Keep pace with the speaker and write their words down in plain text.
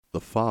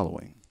The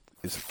following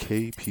is a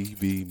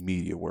KPV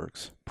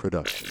MediaWorks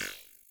production.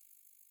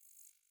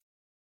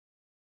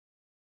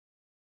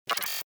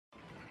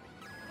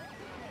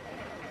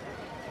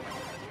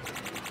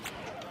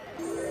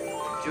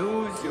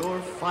 Choose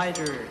your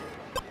fighter.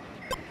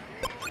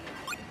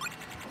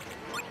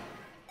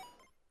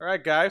 All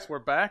right, guys, we're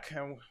back,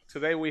 and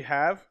today we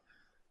have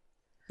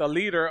the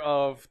leader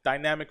of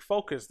Dynamic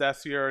Focus.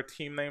 That's your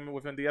team name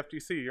within the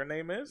FGC. Your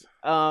name is?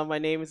 My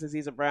name is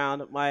Aziza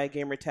Brown. My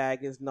gamer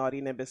tag is Naughty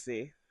Nimbus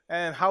C.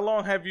 And how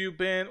long have you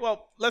been?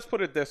 Well, let's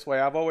put it this way.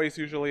 I've always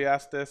usually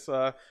asked this.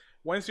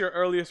 When's your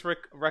earliest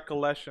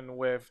recollection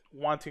with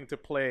wanting to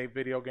play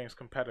video games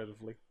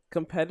competitively?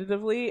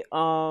 Competitively,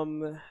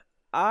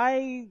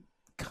 I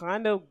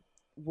kind of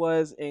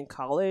was in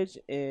college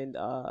in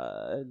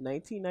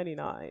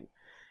 1999,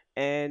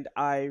 and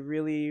I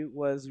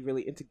was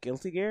really into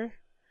Guilty Gear.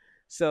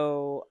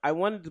 So I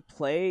wanted to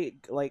play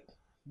like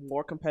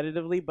more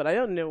competitively, but I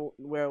don't know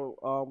where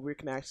we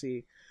can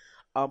actually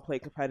play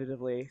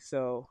competitively.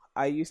 So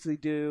I used to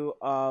do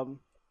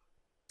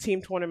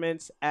team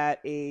tournaments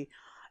at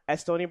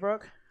Stony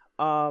Brook,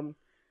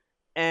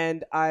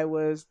 and I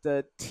was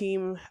the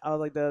team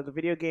like the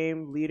video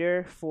game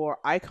leader for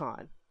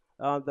Icon,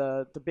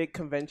 the big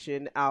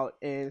convention out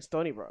in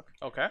Stony Brook.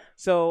 Okay.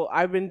 So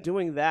I've been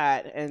doing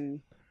that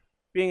and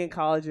being in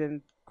college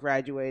and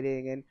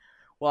graduating and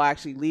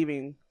actually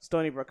leaving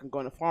Stony Brook and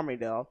going to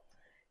Farmingdale,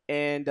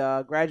 and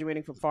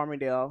graduating from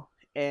Farmingdale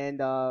and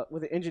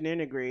with an engineering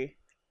degree,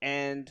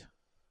 and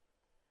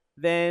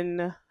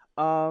then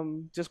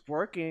just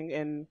working.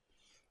 And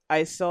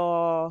I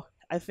saw,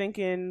 I think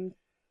in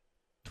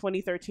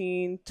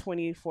 2013,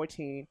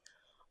 2014,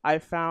 I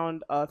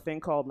found a thing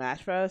called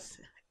MashFest,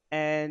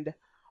 and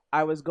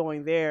I was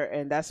going there,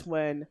 and that's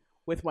when,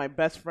 with my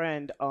best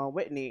friend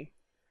Whitney,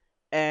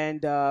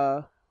 and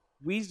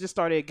we just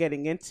started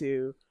getting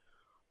into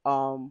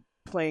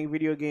playing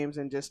video games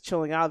and just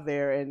chilling out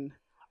there. And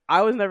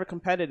I was never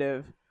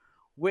competitive.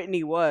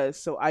 Whitney was,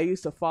 so I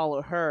used to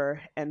follow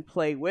her and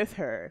play with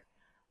her,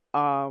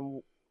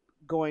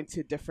 going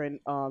to different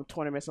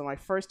tournaments. And my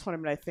first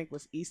tournament, I think,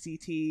 was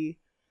ECT,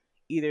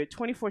 either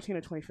 2014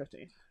 or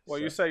 2015. Well,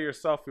 you say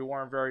yourself you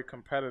weren't very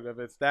competitive.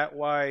 Is that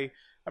why?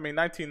 I mean,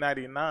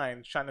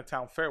 1999,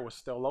 Chinatown Fair was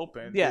still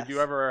open. Yes. Did you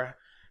ever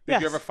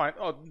find?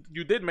 Oh,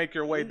 you did make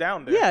your way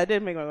down there. Yeah, I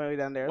did make my way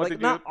down there. What like,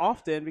 not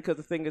often, because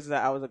the thing is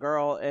that I was a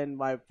girl and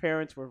my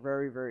parents were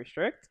very, very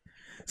strict.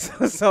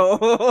 So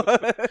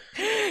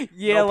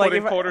yeah, no like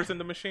putting quarters in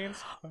the machines.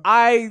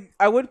 I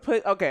would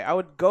I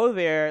would go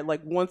there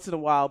like once in a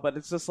while, but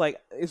it's just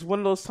like it's one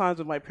of those times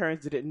when my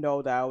parents didn't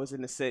know that I was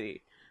in the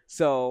city.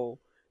 So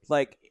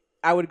like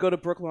I would go to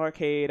Brooklyn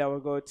Arcade. I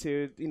would go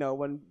to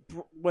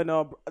when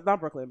not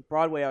Brooklyn,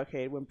 Broadway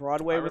Arcade, when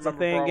Broadway was a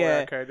thing. Broadway yeah,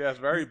 Arcade. Yeah, it's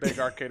very big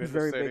arcade in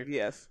very the city. big.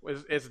 Yes,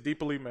 It's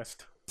deeply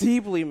missed.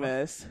 Deeply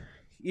missed.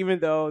 Even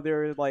though there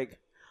were like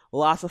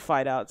lots of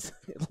fight outs.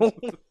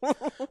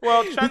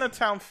 Well,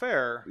 Chinatown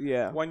Fair.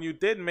 Yeah. When you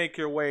did make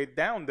your way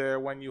down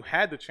there, when you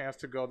had the chance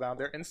to go down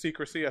there in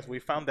secrecy, as we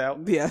found out.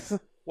 Yes.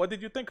 What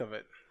did you think of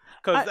it?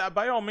 Because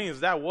by all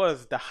means, that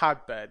was the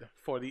hotbed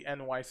for the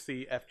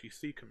NYC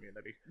FGC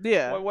community.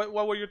 Yeah.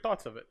 What were your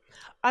thoughts of it?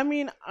 I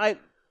mean, I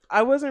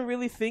wasn't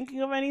really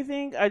thinking of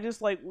anything. I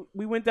just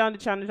we went down to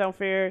Chinatown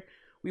Fair.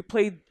 We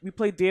played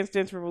Dance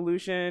Dance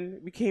Revolution.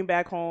 We came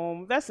back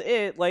home. That's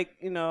it.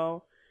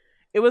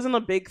 It wasn't a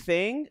big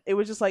thing. It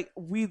was just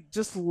we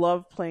just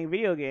love playing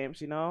video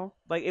games.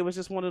 It was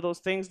just one of those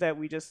things that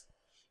we just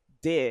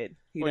did.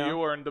 You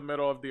were in the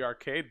middle of the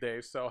arcade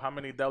days. So how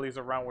many delis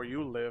around where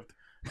you lived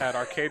had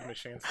arcade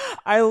machines?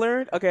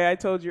 I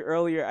told you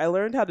earlier, I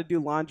learned how to do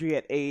laundry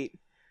at 8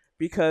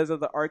 because of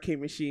the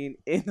arcade machine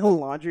in the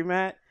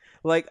laundromat.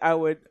 I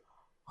would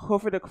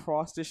hoof it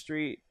across the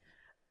street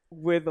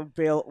with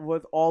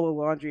with all the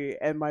laundry,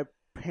 and my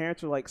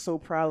parents were so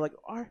proud,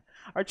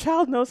 our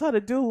child knows how to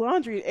do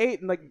laundry at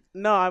 8. And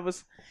no, I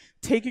was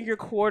taking your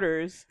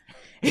quarters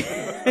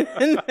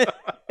and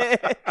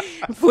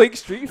playing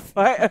Street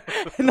Fighter.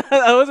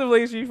 I wasn't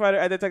playing Street Fighter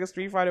at that time.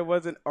 Street Fighter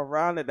wasn't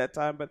around at that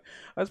time, but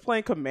I was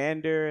playing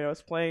Commander, and I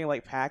was playing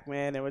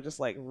Pac-Man, and we're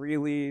just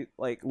really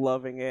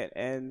loving it.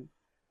 And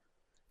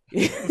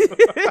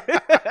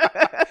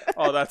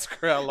oh, that's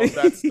great. I love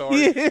that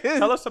story. Yeah.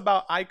 Tell us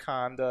about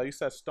Icon. You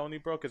said Stony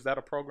Brook. Is that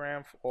a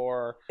program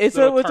or it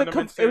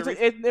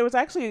was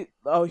actually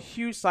a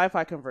huge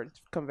sci-fi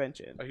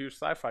convention. A huge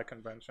sci-fi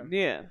convention.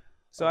 Yeah.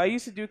 So I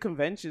used to do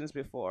conventions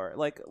before.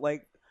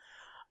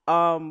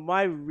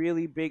 My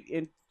really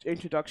big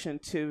introduction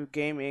to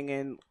gaming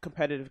and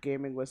competitive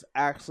gaming was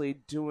actually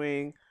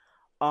doing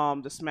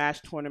the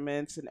Smash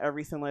tournaments and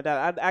everything like that.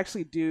 I'd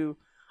actually do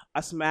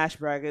a Smash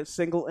bracket,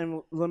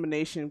 single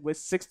elimination with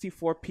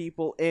 64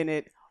 people in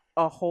it,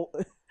 a whole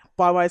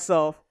by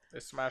myself.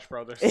 It's Smash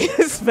Brothers.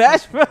 It's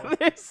Smash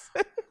Brothers.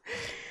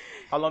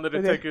 How long did it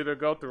And take then- you to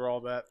go through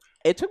all that?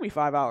 It took me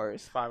 5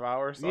 hours. 5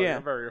 hours? Oh, Yeah.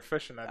 you're very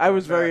efficient at I doing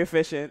was very that.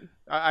 efficient.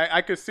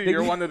 I could see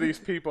you're one of these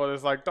people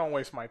that's like, don't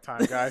waste my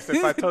time, guys.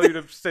 If I tell you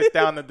to sit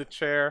down in the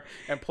chair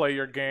and play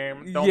your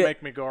game, don't Yeah.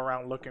 make me go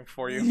around looking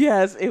for you.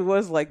 Yes, it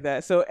was like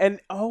that. So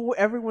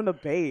everyone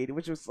obeyed,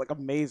 which was like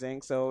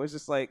amazing. So it was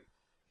just like,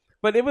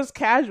 but it was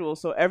casual.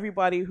 So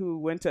everybody who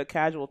went to a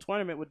casual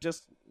tournament would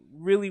just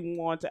really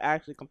want to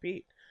actually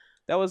compete.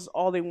 That was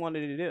all they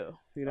wanted to do,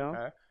 you know?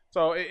 Okay.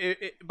 So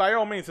by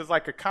all means, it's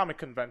like a comic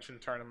convention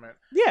tournament.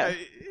 Yeah.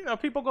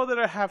 People go there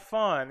to have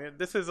fun.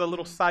 This is a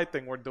little side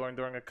thing we're doing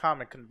during a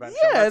comic convention.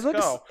 Yeah, Let's it's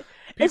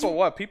like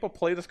go. People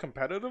play this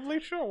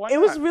competitively? Sure, why It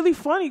not? was really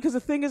funny because the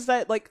thing is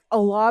that like a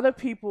lot of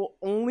people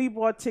only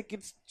bought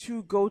tickets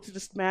to go to the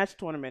Smash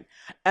tournament,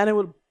 and it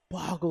would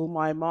boggle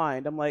my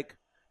mind. I'm like,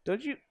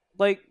 don't you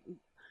like?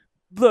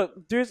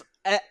 Look, there's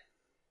a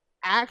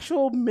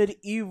actual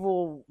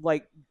medieval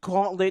like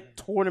gauntlet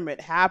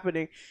tournament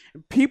happening,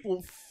 and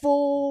people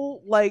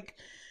full like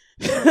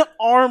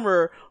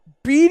armor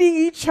beating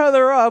each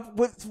other up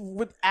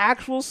with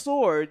actual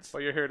swords.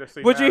 But you're here to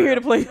see. But you're here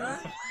to Mario.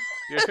 play.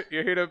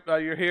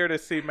 You're here to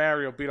see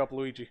Mario beat up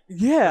Luigi.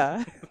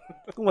 Yeah,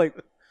 like.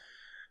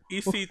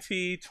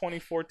 ECT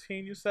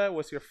 2014, you said,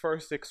 was your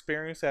first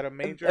experience at a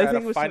major, I at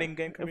think it a was fighting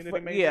game community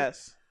major?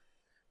 Yes.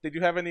 Did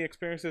you have any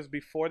experiences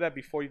before that,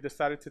 before you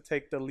decided to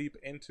take the leap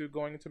into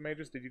going into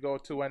majors? Did you go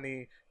to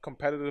any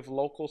competitive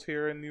locals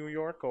here in New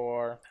York,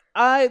 or?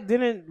 I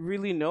didn't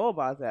really know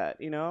about that,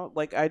 you know?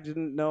 Like, I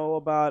didn't know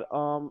about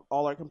all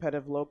our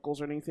competitive locals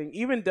or anything.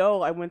 Even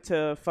though I went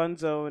to Fun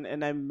Zone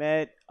and I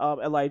met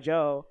Eli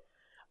Joe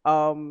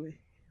while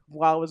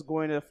I was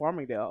going to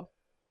Farmingdale,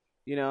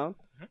 you know?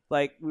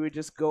 Like, we would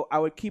just go, I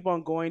would keep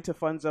on going to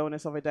Fun Zone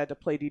and stuff like that to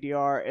play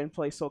DDR and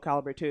play Soul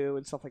Calibur 2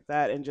 and stuff like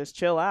that and just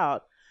chill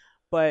out.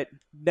 But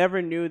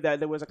never knew that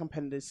there was a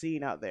competitive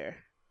scene out there,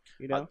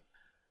 you know?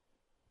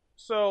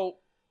 So,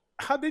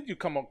 how did you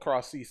come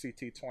across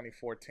ECT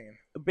 2014?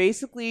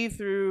 Basically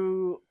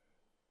through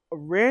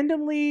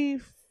randomly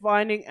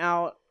finding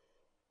out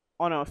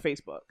on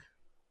Facebook.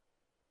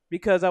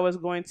 Because I was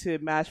going to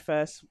Match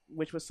Fest,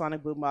 which was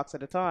Sonic Boombox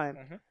at the time.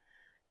 Mhm.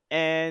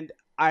 And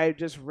I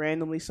just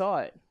randomly saw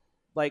it.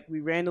 Like,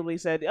 we randomly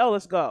said, oh,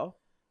 let's go.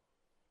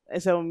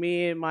 And so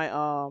me and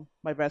my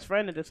best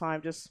friend at the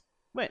time just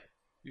went.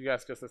 You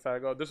guys just decided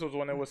to go. This was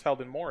when it was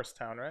held in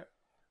Morristown, right?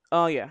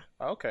 Oh, yeah.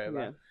 Okay. Yeah.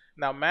 Then.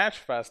 Now, Match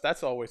Fest,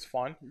 that's always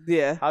fun.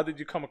 Yeah. How did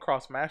you come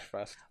across Match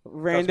Fest?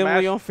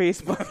 Randomly on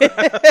Facebook.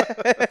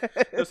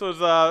 This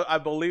was, I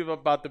believe,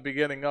 about the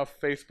beginning of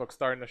Facebook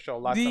starting to show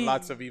lots and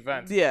lots of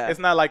events. Yeah. It's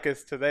not like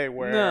it's today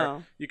where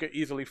No. you could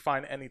easily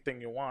find anything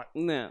you want.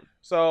 No.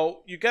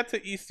 So you get to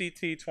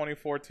ECT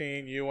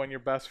 2014, you and your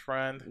best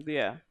friend,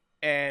 Yeah.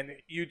 and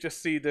you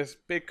just see this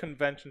big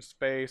convention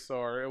space,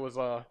 or it was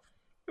a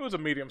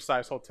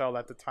medium-sized hotel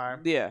at the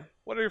time. Yeah.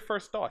 What are your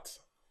first thoughts?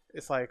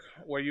 It's like,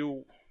 were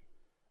you,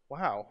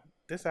 wow,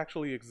 this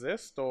actually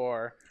exists,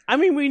 or? I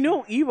mean, we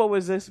knew Evo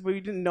was this, but we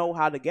didn't know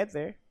how to get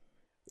there.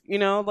 You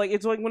know, like,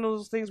 it's like one of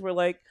those things where,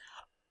 like,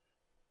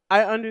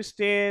 I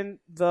understand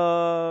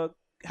how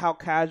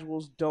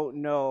casuals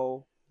don't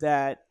know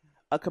that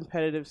a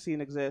competitive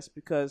scene exists,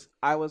 because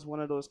I was one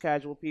of those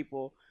casual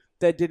people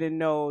that didn't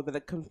know that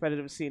a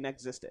competitive scene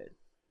existed.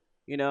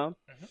 You know,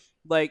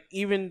 like,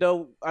 even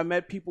though I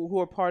met people who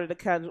were part of the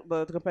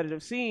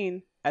competitive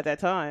scene at that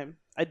time,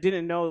 I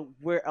didn't know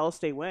where else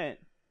they went.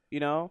 You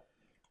know,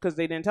 because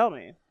they didn't tell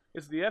me.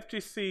 Is the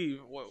FGC?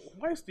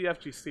 Why is the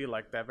FGC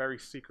like that? Very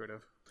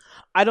secretive.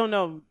 I don't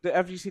know. The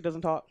FGC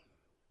doesn't talk.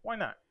 Why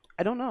not?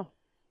 I don't know.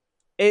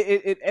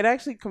 It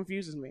actually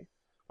confuses me.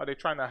 Are they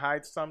trying to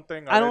hide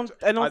something? I don't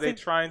Are they think-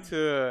 trying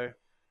to?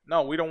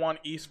 No, we don't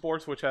want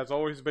esports, which has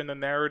always been the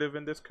narrative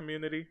in this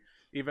community.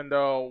 Even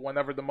though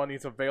whenever the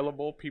money's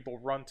available, people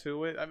run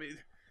to it. I mean,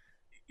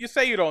 you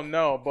say you don't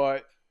know,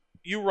 but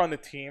you run a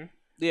team.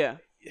 Yeah.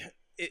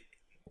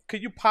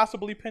 Could you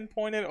possibly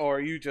pinpoint it, or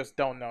you just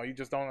don't know? You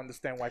just don't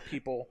understand why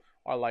people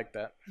are like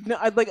that. No,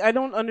 I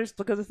don't understand,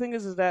 because the thing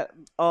is that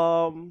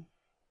I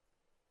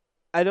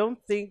don't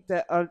think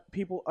that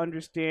people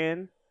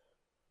understand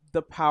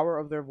the power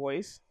of their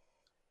voice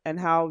and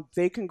how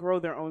they can grow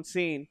their own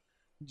scene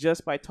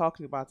just by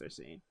talking about their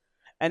scene,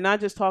 and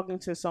not just talking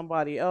to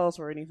somebody else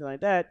or anything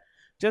like that.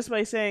 Just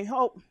by saying,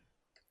 "Oh,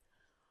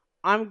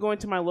 I'm going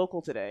to my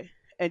local today,"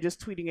 and just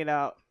tweeting it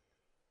out,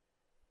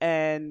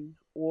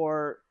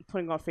 or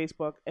putting on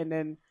Facebook, and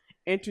then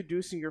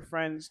introducing your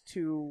friends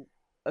to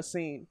a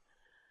scene.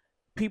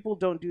 People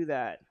don't do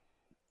that,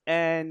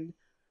 and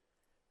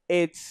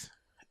it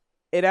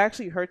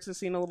actually hurts the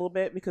scene a little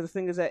bit, because the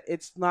thing is that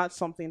it's not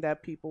something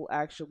that people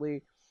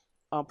actually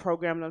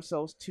program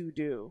themselves to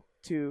do,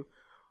 to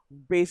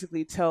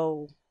basically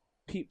tell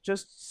people,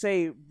 just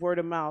say word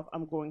of mouth,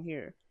 I'm going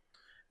here.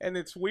 And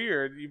it's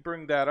weird you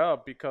bring that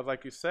up, because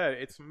like you said,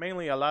 it's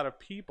mainly a lot of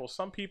people.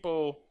 Some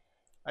people,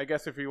 I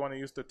guess if you want to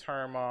use the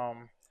term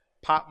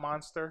pop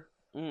monster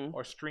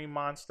or stream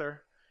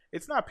monster,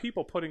 it's not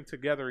people putting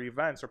together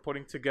events or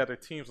putting together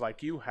teams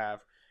like you have.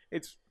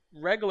 It's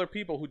regular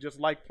people who just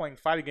like playing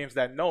fighting games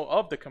that know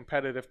of the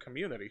competitive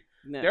community.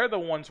 No. They're the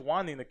ones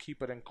wanting to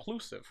keep it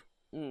inclusive.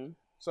 Mm.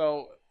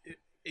 So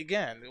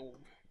again,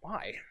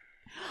 why?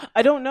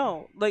 I don't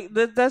know. Like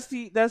that's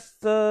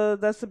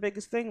the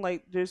biggest thing.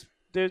 Like there's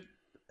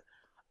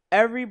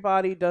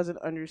everybody doesn't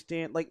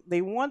understand. Like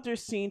they want their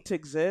scene to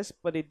exist,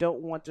 but they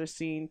don't want their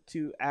scene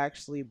to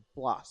actually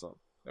blossom.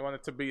 They want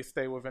it to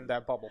stay within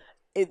that bubble.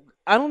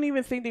 I don't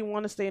even think they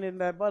want to stay in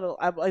that bubble.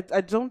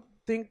 I don't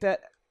think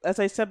that, as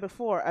I said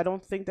before, I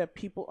don't think that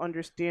people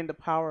understand the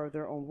power of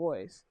their own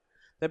voice.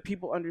 That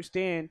people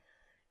understand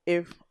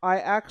if I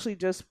actually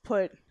just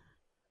put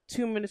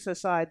 2 minutes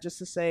aside just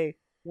to say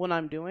what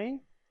I'm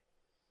doing,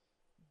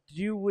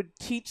 you would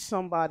teach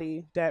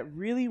somebody that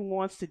really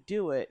wants to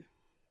do it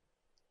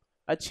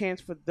a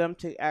chance for them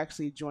to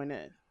actually join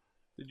in.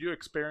 Did you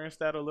experience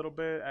that a little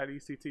bit at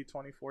ECT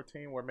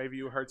 2014, where maybe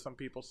you heard some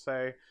people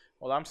say,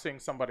 well, I'm seeing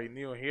somebody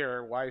new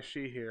here. Why is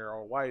she here?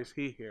 Or why is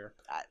he here?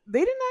 They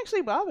didn't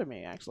actually bother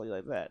me, actually,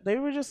 like that. They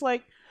were just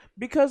like,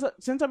 because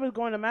since I was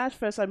going to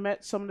MashFest, I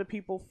met some of the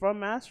people from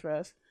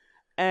MashFest,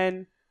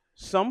 and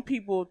some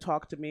people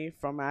talked to me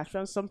from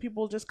MashFest. Some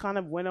people just kind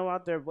of went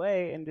out their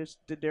way and just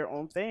did their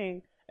own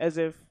thing as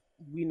if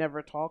we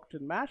never talked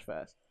in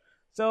MashFest.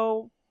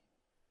 So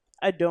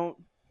I don't,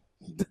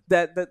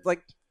 that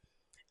like,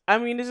 I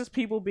mean, it's just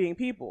people being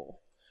people.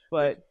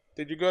 But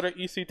did you go to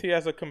ECT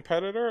as a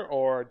competitor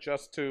or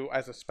just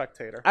as a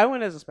spectator? I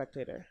went as a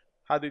spectator.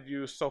 How did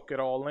you soak it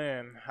all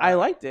in? I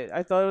liked it.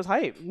 I thought it was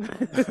hype.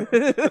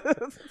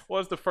 What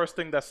was the first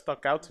thing that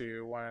stuck out to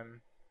you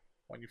when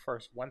you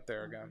first went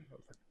there again?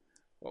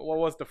 What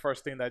was the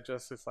first thing that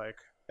just is like,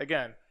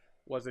 again,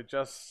 was it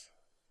just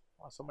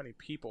so many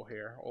people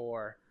here,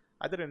 or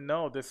I didn't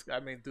know this? I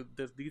mean, do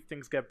these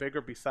things get bigger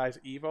besides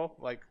Evo?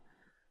 Like,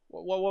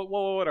 what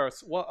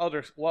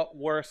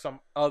were some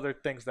other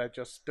things that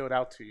just stood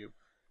out to you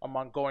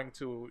among going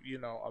to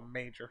a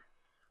major?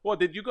 Well,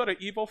 did you go to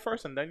Evo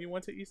first and then you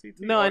went to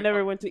ECT? No, I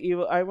never went to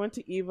Evo. I went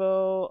to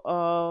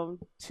Evo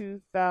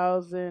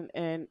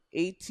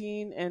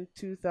 2018 and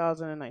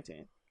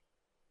 2019.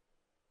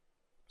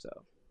 So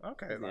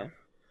okay then. Yeah.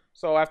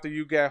 So after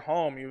you get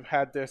home, you've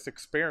had this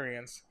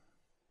experience.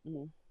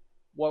 Mm-hmm.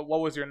 What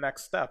was your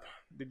next step?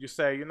 Did you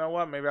say, you know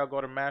what, maybe I'll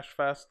go to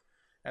MashFest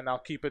and I'll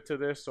keep it to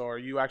this, or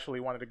you actually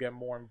wanted to get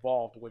more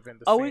involved within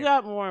the scene? We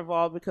got more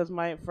involved because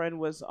my friend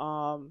was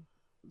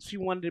she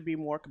wanted to be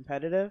more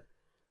competitive.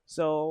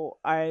 So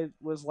I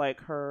was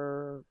like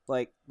her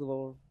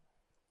little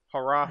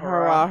hurrah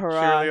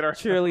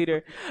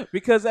cheerleader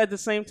because at the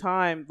same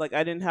time, like,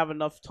 I didn't have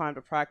enough time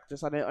to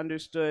practice. I didn't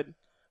understood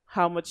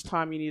how much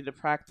time you needed to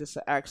practice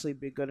to actually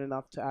be good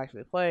enough to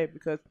actually play,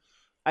 because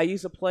I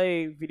used to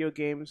play video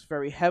games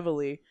very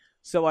heavily.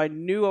 So I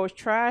knew I was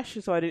trash,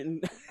 so I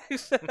didn't.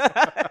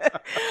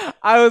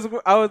 I was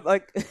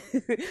like,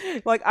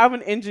 like, I'm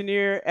an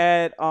engineer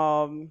at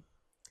Con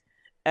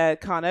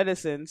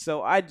Edison,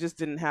 so I just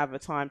didn't have the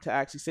time to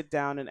actually sit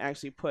down and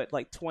actually put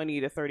like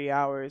 20 to 30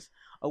 hours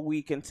a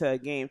week into a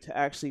game to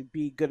actually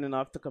be good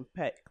enough to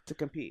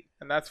compete.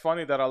 And that's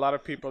funny that a lot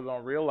of people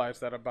don't realize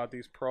that about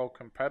these pro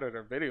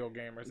competitor video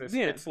gamers.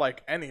 It's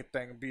like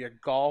anything, be it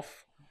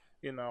golf,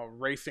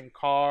 racing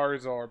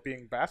cars, or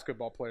being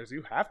basketball players.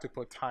 You have to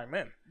put time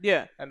in.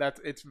 Yeah. And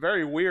it's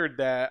very weird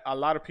that a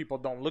lot of people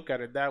don't look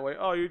at it that way.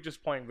 Oh, you're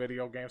just playing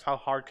video games. How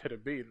hard could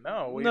it be?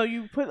 No,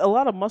 you put a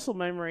lot of muscle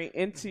memory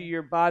into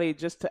your body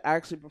just to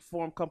actually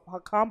perform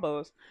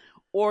combos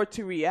or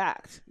to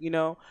react.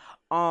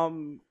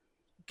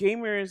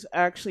 Gamers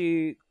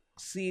actually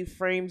see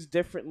frames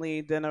differently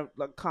than a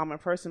common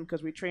person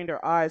because we trained our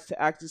eyes to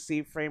actually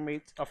see frame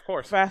rates, of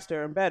course,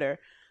 faster and better.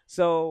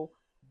 So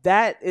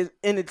that is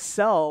in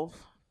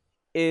itself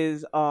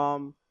is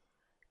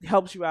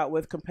helps you out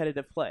with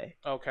competitive play.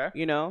 Okay.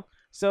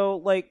 So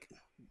like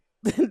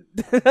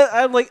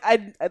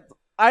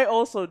I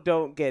also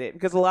don't get it,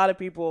 because a lot of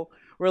people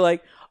were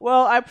like,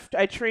 well,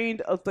 I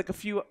trained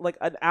like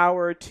an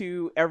hour or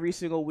two every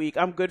single week,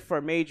 I'm good for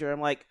a major.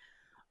 I'm like,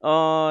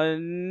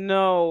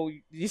 no,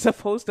 you're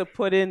supposed to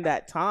put in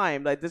that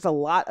time. Like, there's a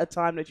lot of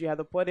time that you have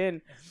to put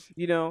in.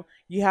 You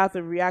have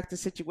to react to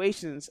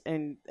situations,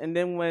 and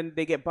then when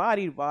they get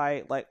bodied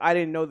by, like, I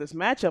didn't know this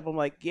matchup, I'm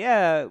like,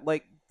 yeah,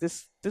 like,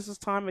 this is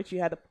time that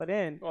you had to put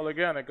in. Well,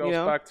 again, it goes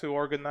back to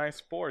organized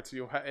sports.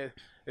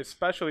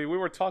 Especially, we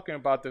were talking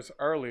about this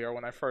earlier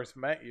when I first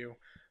met you,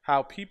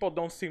 how people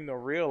don't seem to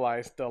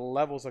realize the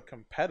levels of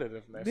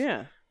competitiveness.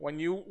 Yeah. When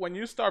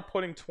you start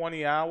putting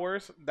 20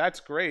 hours,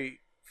 that's great.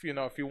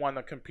 If you want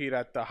to compete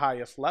at the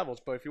highest levels,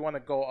 but if you want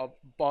to go up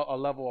a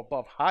level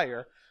above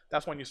higher,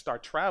 that's when you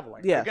start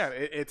traveling. Yes. Again,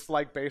 it's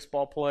like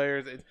baseball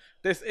players.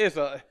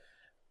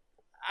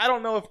 I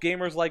don't know if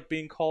gamers like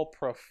being called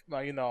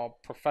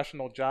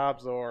professional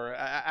jobs, or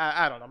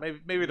I don't know.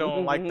 Maybe they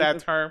don't like that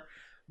term,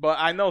 but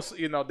I know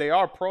they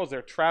are pros.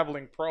 They're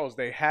traveling pros.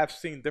 They have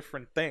seen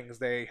different things.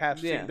 They have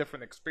seen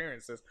different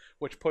experiences,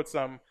 which puts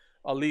them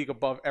a league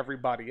above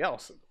everybody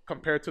else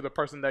compared to the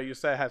person that you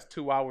said has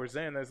 2 hours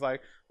in. It's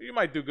like you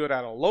might do good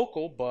at a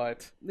local,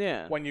 but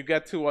Yeah. when you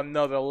get to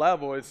another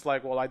level, it's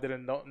like, well, I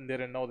didn't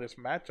know this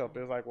matchup.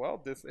 It's like,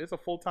 well, this is a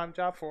full-time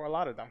job for a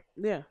lot of them.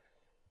 Yeah.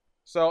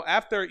 So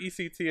after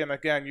ECT, and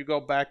again, you go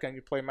back and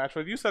you play match.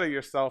 You said it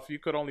yourself. You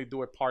could only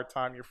do it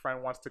part-time. Your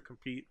friend wants to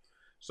compete.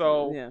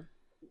 So Yeah.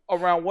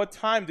 around what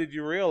time did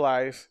you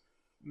realize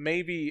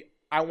maybe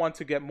I want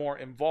to get more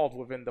involved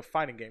within the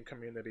fighting game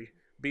community?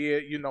 Be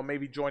it,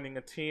 maybe joining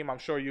a team. I'm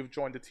sure you've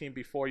joined a team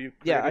before. You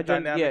created I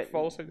joined. Dynamic Yeah.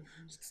 Foes.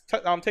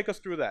 Take us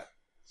through that.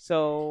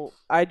 So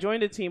I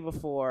joined a team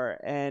before,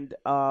 and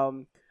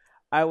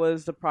I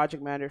was the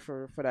project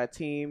manager for that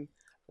team.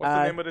 What's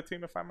the name of the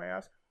team, if I may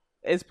ask?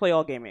 It's Play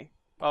All Gaming.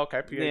 Oh,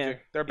 okay, PAG. Yeah,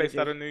 They're based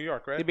PAG. out of New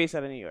York, right? They're based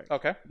out of New York.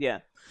 Okay. Yeah.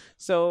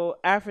 So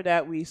after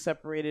that, we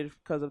separated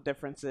because of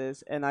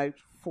differences, and I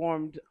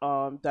formed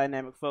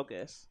Dynamic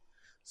Focus.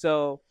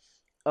 So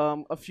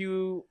a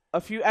few.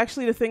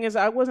 Actually, the thing is,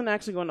 I wasn't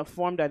actually going to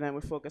form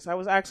Dynamic Focus. I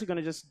was actually going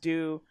to just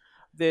do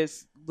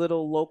this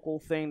little local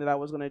thing that I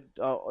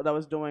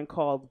was doing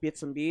called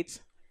Bits and Beats.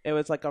 It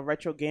was like a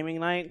retro gaming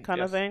night kind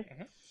of thing.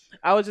 Mhm.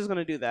 I was just going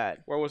to do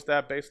that. Where was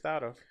that based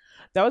out of?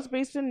 That was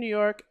based in New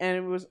York, and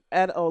it was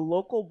at a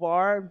local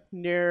bar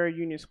near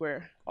Union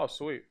Square. Oh,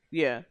 sweet.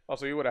 Yeah. Oh,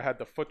 so you would have had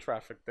the foot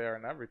traffic there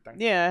and everything.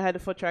 Yeah, I had the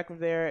foot traffic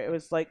there. It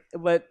was like,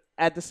 but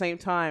at the same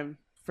time,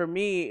 for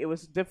me, it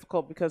was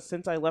difficult because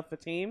since I left the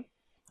team,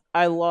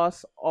 I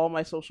lost all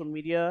my social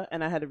media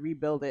and I had to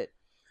rebuild it.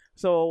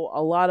 So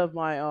a lot of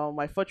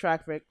my foot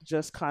traffic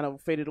just kind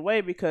of faded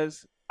away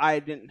because I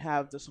didn't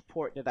have the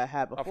support that I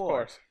had before. Of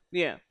course.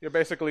 Yeah. You're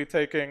basically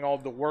taking all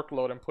the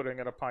workload and putting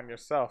it upon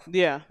yourself.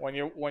 Yeah. When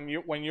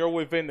you're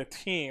within the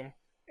team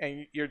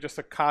and you're just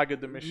a cog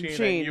of the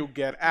machine. And you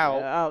get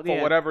out,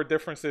 for whatever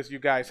differences you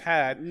guys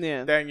had,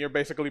 Yeah. then you're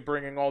basically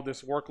bringing all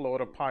this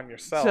workload upon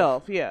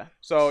yourself. Yeah.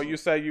 So you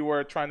said you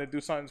were trying to do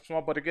something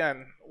small, but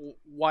again,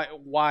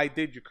 why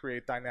did you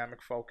create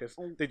Dynamic Focus?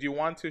 Did you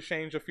want to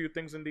change a few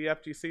things in the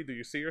FGC? Do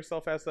you see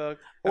yourself as a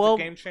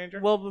game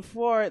changer? Well,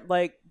 before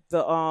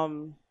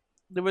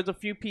there was a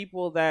few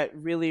people that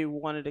really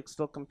wanted to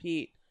still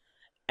compete,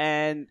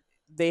 and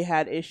they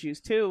had issues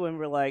too, and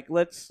we're like,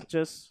 let's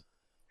just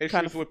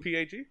issues with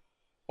PAG,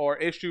 or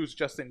issues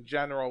just in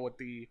general with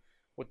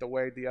the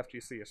way the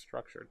FGC is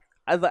structured.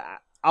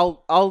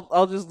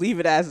 I'll just leave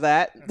it as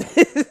that.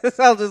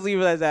 I'll just leave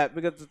it as that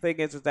because the thing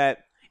is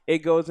that it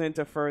goes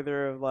into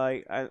further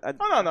like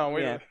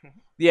no.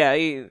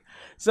 Yeah.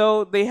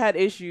 So they had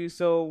issues,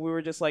 so we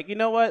were just like, you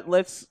know what,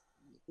 let's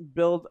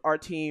build our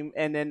team,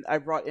 and then I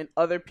brought in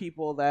other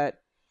people that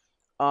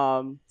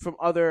from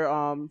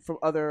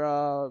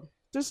other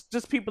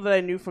just people that I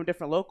knew from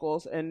different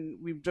locals, and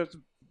we've just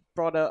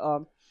brought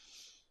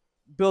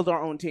build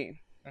our own team.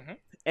 Mm-hmm.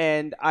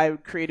 And I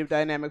created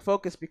Dynamic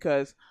Focus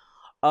because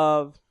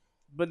but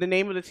the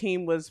name of the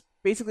team was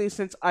basically,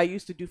 since I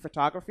used to do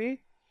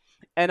photography,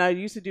 and I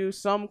used to do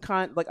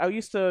I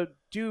used to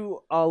do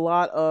a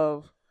lot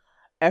of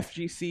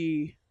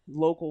FGC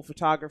local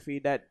photography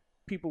that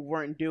people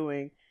weren't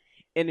doing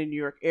in the New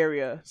York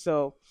area.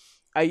 So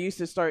I used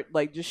to start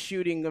just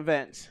shooting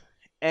events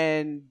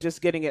and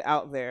just getting it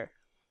out there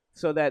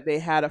so that they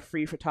had a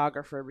free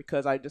photographer,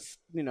 because I just,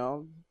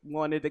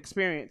 wanted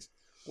experience.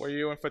 Were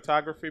you in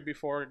photography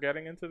before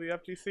getting into the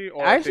FGC?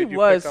 Or I actually did you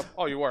was. Pick up,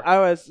 oh, you were? I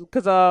was,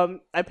 because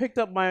I picked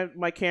up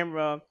my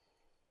camera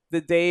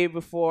the day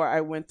before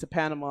I went to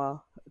Panama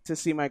to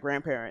see my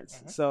grandparents.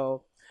 Mm-hmm.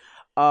 So,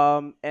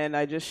 and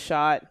I just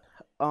shot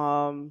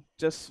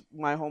just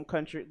my home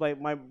country,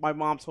 like my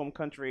mom's home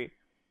country.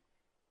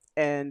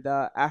 And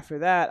after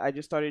that, I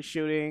just started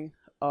shooting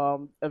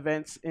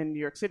events in New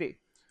York City.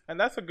 And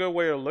that's a good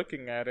way of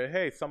looking at it.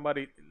 Hey,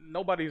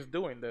 nobody's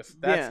doing this.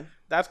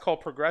 That's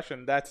called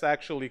progression. That's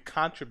actually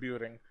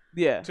contributing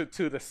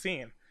to the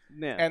scene.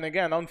 Yeah. And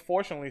again,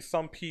 unfortunately,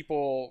 some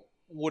people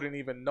wouldn't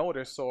even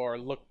notice or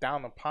look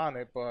down upon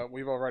it, but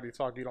we've already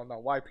talked, you don't know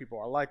why people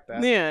are like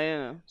that.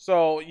 Yeah.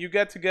 So you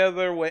get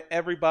together with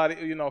everybody,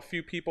 a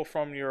few people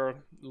from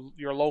your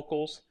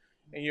locals,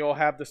 and you'll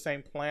have the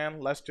same plan.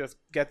 Let's just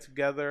get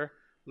together.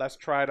 Let's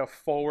try to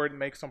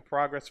make some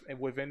progress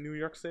within New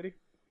York City.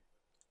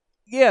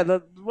 Yeah,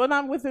 when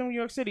I'm within New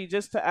York City,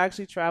 just to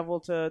actually travel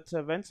to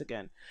events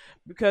again,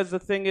 because the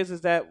thing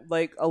is that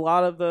a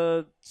lot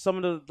of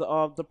some of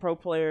the pro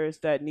players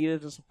that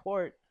needed the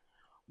support,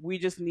 we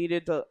just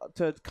needed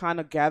to kind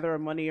of gather our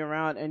money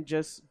around and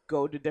just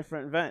go to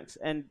different events,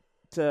 and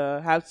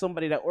to have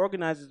somebody that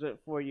organizes it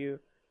for you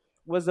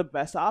was the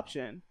best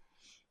option.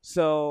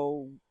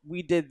 So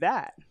we did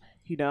that,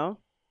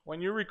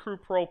 When you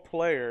recruit pro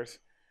players,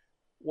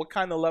 what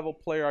kind of level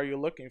player are you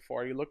looking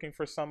for? Are you looking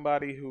for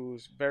somebody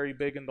who's very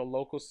big in the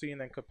local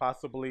scene and could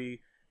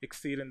possibly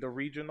exceed in the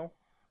regional?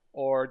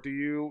 Or do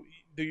you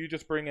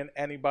just bring in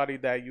anybody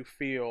that you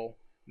feel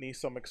needs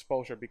some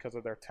exposure because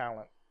of their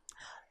talent?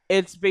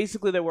 It's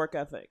basically their work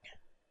ethic.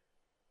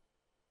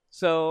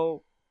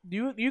 So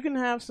you can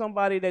have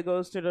somebody that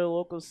goes to the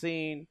local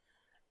scene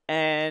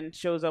and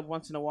shows up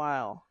once in a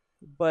while,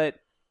 but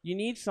You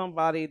need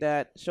somebody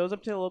that shows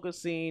up to the local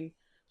scene,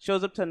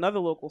 shows up to another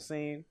local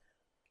scene,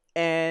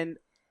 and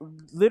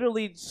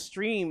literally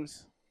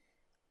streams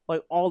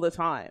like all the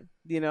time.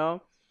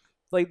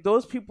 Like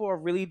those people are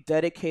really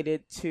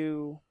dedicated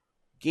to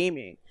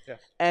gaming,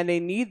 Yes. and they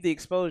need the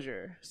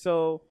exposure.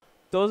 So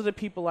those are the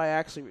people I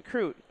actually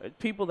recruit.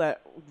 People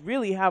that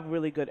really have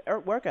really good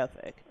work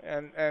ethic.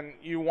 And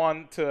you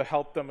want to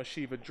help them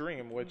achieve a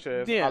dream, which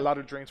is Yeah. a lot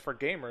of dreams for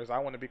gamers. I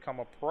want to become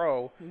a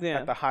pro Yeah.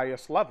 at the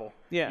highest level.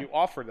 Yeah. You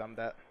offer them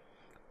that.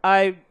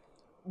 I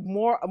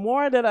more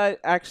that I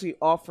actually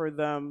offer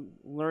them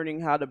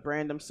learning how to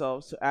brand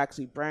themselves, to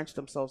actually branch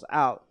themselves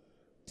out,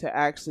 to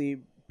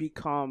actually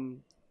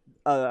become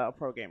a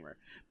pro gamer.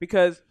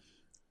 Because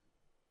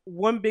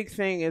one big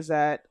thing is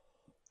that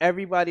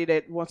everybody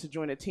that wants to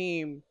join a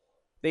team,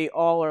 they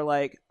all are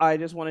like, I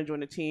just want to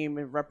join a team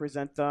and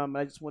represent them.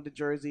 I just want the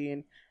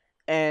jersey,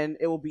 and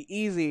it will be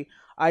easy.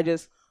 I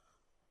just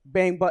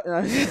bang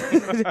buttons.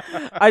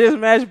 I just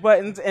mash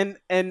buttons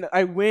and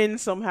I win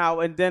somehow,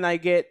 and then I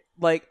get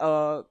like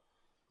what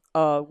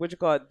you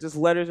call it, just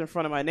letters in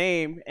front of my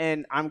name,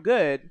 and I'm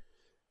good.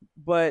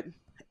 But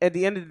at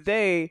the end of the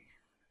day,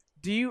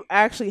 do you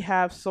actually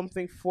have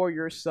something for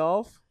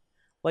yourself,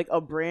 like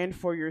a brand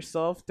for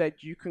yourself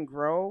that you can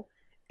grow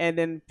and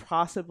then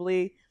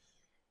possibly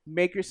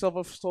make yourself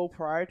a sole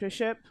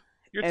proprietorship?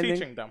 You're And then-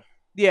 teaching them.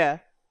 Yeah.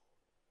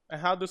 And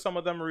how do some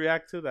of them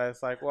react to that?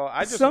 It's like, well,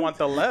 I just Some- want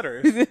the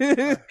letters.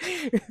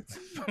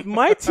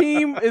 My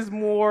team is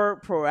more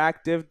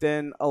proactive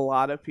than a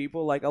lot of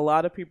people. Like a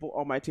lot of people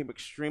on my team are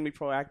extremely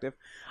proactive.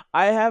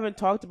 I haven't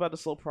talked about the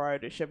sole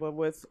proprietorship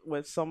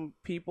with some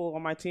people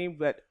on my team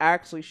that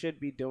actually should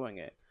be doing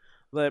it,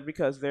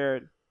 because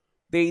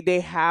they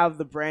have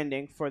the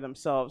branding for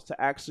themselves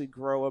to actually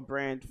grow a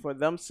brand for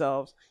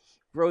themselves,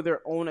 grow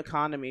their own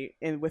economy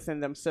within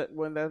their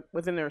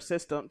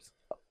systems,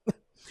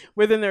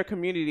 within their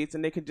communities,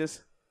 and they can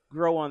just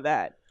grow on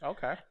that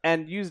Okay.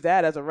 and use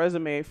that as a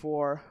resume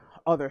for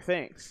other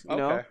things. You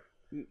know,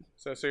 Okay.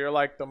 So you're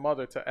like the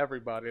mother to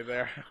everybody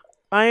there.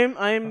 I'm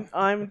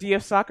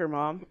DF Soccer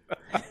Mom.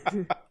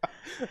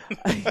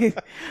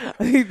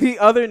 The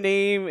other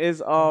name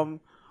is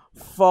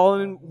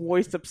Fallen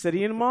Moist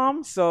Obsidian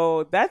Mom.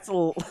 So that's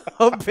a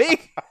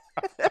big.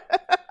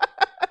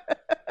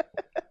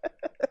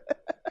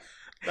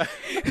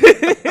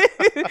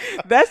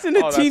 That's in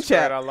the Oh, teen that's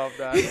chat. great. I love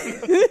that.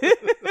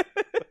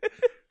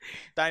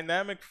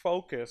 Dynamic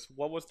Focus.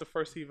 What was the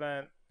first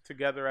event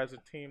together as a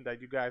team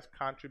that you guys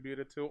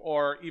contributed to,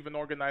 or even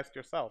organized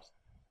yourselves?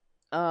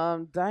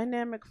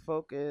 Dynamic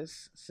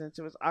Focus, since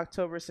it was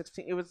October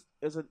 16th, it was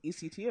an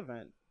ECT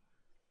event.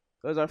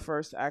 It was our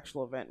first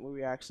actual event where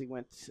we actually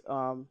went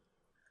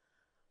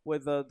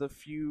with the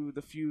few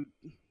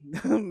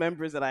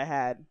members that I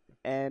had,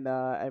 and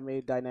I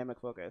made Dynamic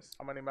Focus.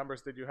 How many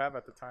members did you have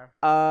at the time?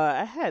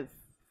 I had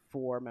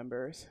 4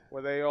 members.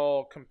 Were they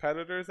all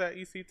competitors at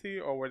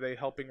ECT, or were they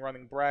helping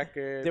running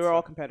brackets? They were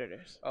all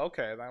competitors.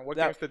 Okay, then what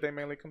That- games did they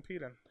mainly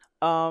compete in?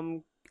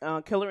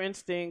 Killer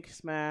Instinct,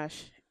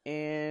 Smash,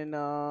 and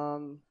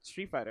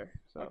Street Fighter.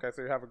 So, Okay,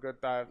 so you have a good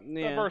Yeah.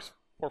 diverse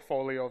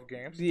portfolio of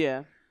games.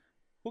 yeah,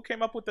 Who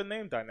came up with the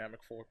name Dynamic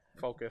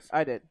Focus?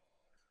 I did.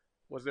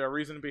 Was there a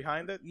reason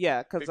behind it?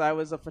 Yeah, because I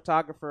was a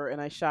photographer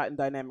and I shot in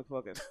Dynamic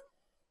Focus.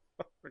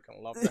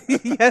 Freaking love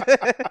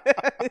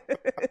that.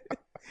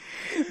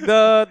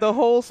 The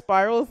whole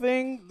spiral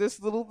thing, this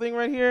little thing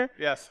right here,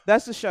 Yes.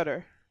 that's the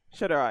shutter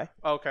eye.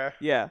 Okay.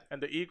 Yeah,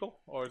 And the eagle,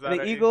 or is that and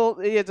the an eagle,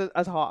 it's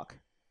a hawk.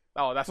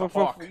 Oh, that's a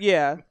For- hawk.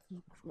 yeah,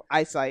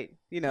 eyesight,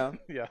 Yeah.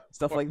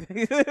 stuff Well, like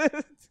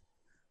that.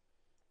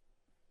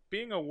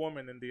 Being a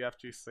woman in the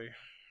FGC,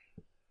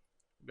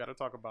 we got to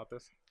talk about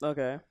this.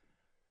 Okay.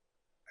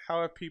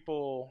 How have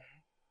people,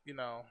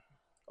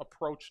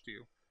 approached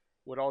you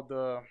with all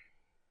the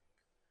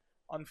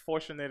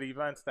unfortunate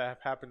events that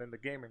have happened in the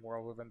gaming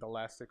world within the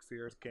last 6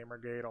 years,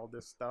 Gamergate, all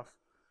this stuff?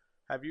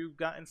 Have you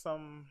gotten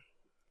some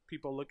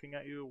people looking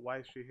at you? Why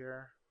is she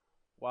here?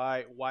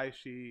 Why is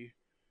she?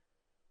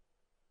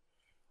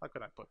 How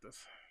can I put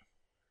this?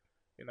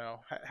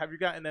 Have you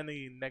gotten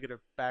any negative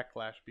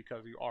backlash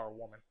because you are a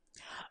woman?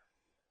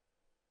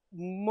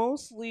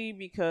 Mostly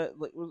because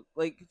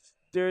like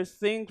there's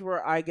things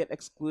where I get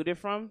excluded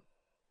from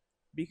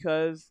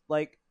because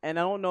and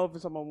I don't know if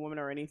it's I'm a woman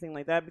or anything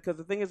like that, because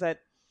the thing is that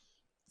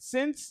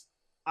since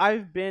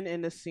I've been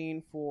in the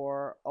scene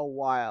for a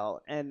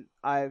while and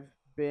I've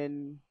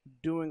been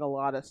doing a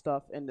lot of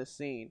stuff in the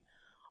scene,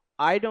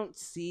 I don't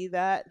see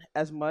that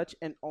as much,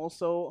 and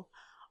also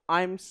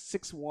I'm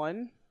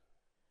 6'1".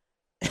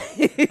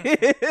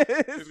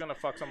 She's gonna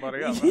fuck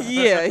somebody up.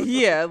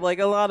 yeah. Like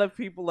a lot of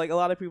people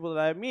that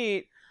I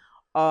meet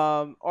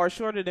are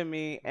shorter than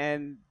me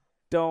and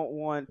don't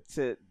want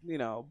to,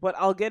 but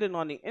I'll get it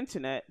on the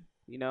internet,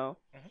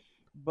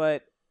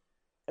 but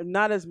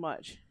not as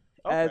much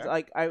as Okay.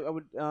 like I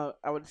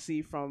would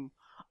see from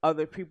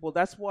other people.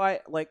 That's why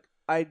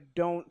I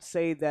don't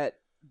say that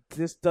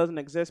this doesn't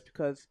exist,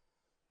 because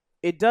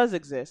it does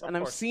exist, Of and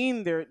I'm course.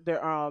 seeing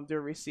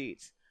their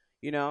receipts,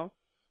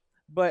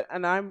 But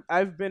and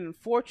I've been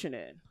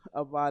fortunate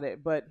about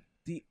it. But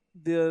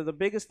the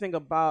biggest thing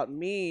about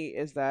me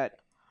is that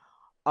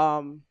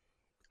um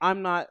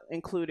I'm not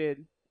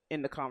included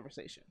in the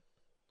conversation.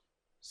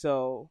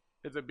 So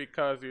Is it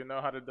because you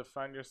know how to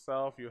defend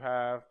yourself?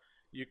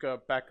 You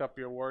could back up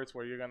your words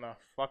where you're gonna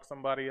fuck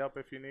somebody up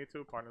if you need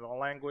to. Pardon the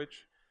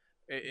language.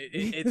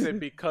 Is it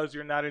because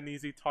you're not an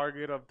easy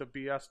target of the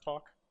BS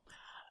talk?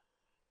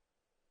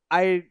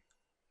 I,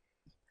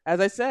 as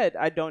I said,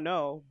 I don't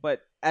know,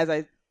 but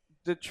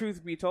the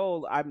truth be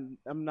told, I'm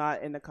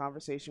not in the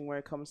conversation where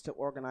it comes to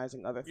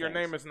organizing other things. Your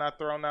name is not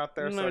thrown out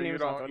there, My so name you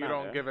is not don't thrown you out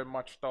don't there. give it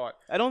much thought.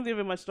 I don't give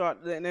it much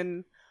thought. And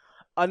then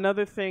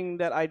another thing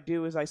that I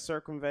do is I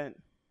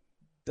circumvent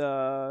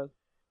the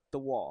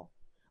wall.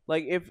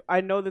 Like if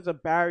I know there's a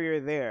barrier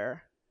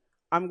there,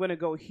 I'm gonna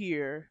go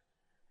here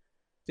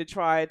to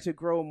try to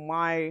grow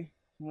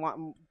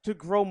to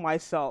grow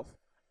myself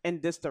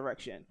in this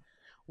direction,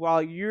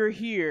 while you're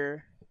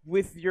here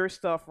with your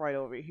stuff right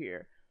over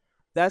here.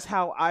 That's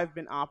how I've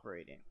been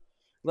operating.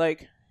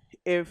 Like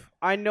if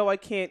I know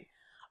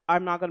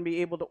I'm not gonna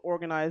be able to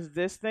organize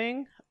this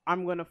thing,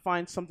 I'm gonna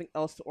find something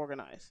else to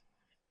organize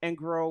and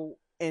grow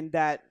in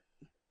that.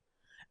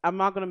 I'm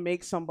not gonna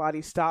make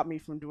somebody stop me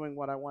from doing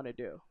what I want to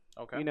do.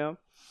 Okay. You know,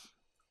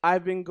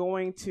 I've been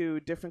going to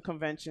different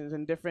conventions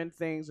and different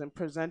things and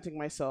presenting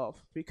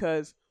myself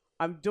because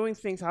I'm doing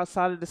things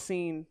outside of the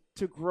scene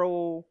to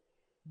grow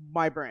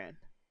my brand.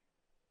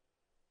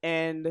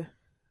 And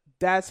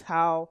that's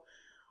how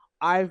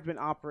I've been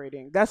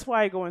operating. That's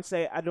why I go and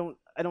say I don't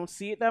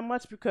see it that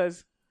much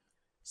because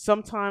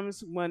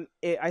sometimes when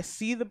I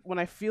feel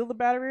the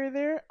barrier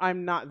there,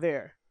 I'm not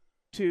there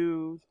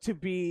to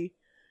be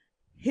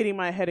hitting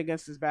my head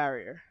against this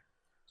barrier.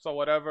 So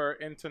whatever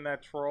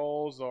internet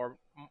trolls or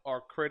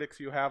critics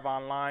you have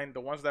online,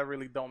 the ones that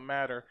really don't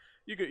matter,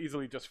 you could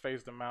easily just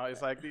phase them out.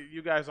 It's like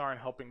you guys aren't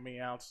helping me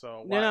out,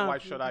 so why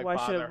should I why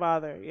bother? should I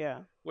bother? Yeah.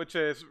 Which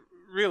is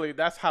really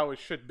that's how it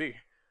should be.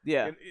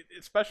 Yeah. And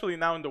especially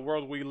now in the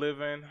world we live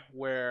in,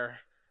 where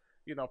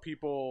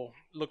people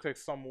look at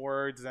some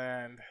words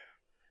and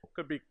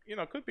could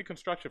be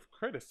constructive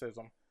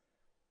criticism,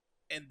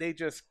 and they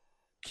just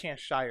can't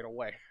shy it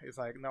away. It's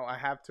like, no, I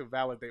have to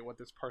validate what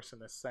this person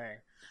is saying.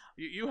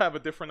 You have a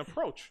different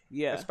approach,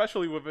 Yeah.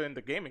 especially within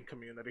the gaming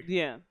community.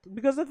 Yeah.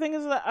 Because the thing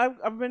is that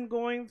I've been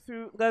going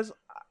through because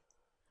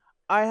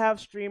I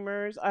have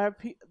streamers. I have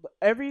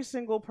every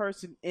single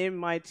person in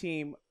my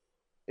team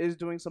is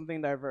doing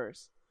something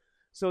diverse,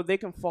 so they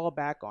can fall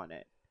back on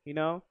it. You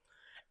know,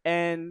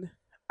 and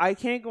I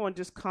can't go and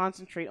just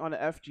concentrate on the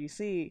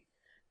FGC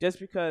just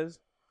because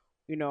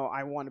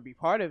I want to be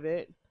part of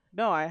it.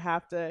 No, I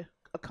have to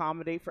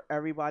accommodate for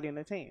everybody in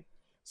the team.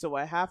 So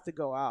I have to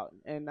go out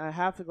and I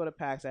have to go to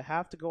PAX. I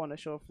have to go on the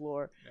show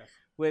floor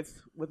Yes.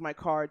 with my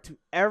card to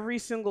every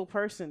single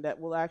person that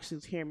will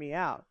actually hear me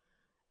out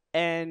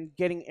and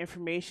getting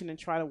information and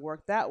try to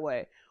work that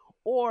way.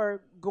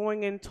 Or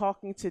going and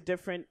talking to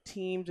different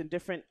teams and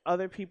different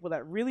other people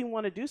that really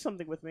want to do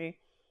something with me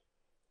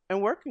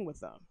and working with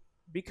them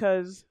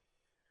because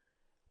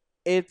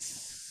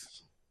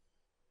it's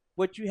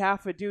what you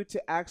have to do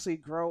to actually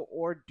grow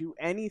or do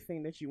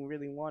anything that you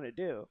really want to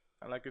do.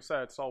 And like you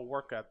said, it's all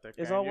work ethic.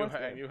 It's and all work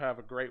ethic. And you have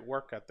a great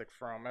work ethic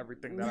from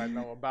everything that I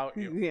know about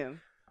you. Yeah.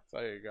 So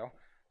there you go.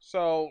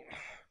 So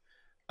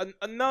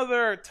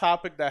another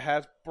topic that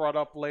has brought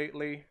up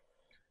lately,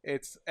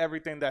 it's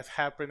everything that's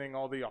happening,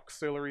 all the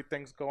auxiliary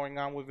things going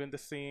on within the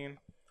scene.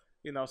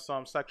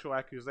 Some sexual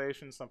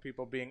accusations, some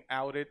people being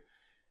outed.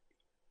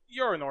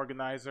 You're an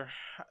organizer.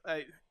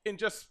 In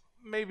just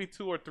maybe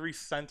 2 or 3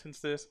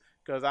 sentences,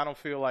 because I don't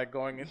feel like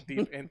going in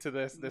deep into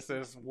this. This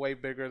is way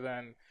bigger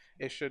than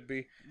it should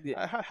be.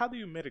 Yeah. How do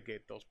you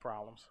mitigate those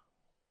problems?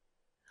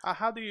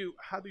 How do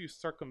you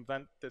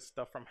circumvent this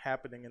stuff from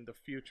happening in the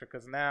future?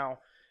 Because now,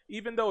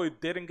 even though it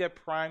didn't get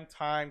prime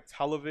time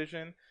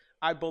television,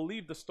 I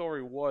believe the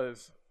story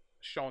was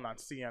shown on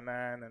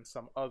CNN and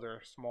some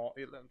other some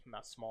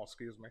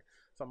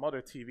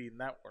other TV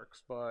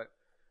networks. But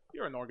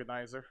you're an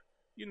organizer.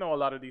 You know a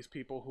lot of these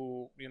people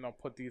who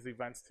put these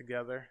events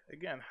together.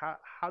 Again,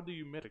 how do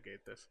you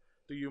mitigate this?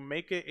 Do you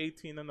make it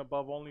 18 and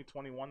above only,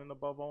 21 and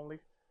above only?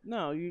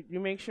 No, you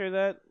make sure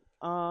that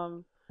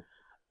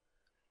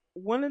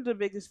one of the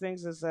biggest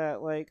things is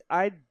that like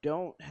I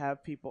don't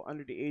have people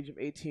under the age of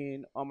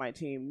 18 on my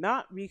team,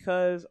 not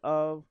because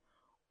of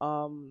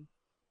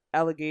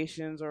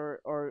allegations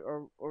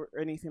or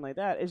anything like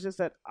that. It's just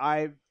that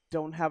I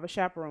don't have a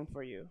chaperone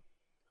for you.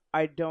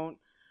 I don't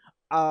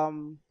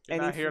You're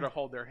not here to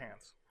hold their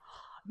hands.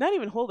 Not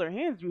even hold their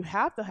hands. You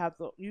have to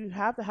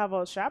have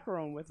a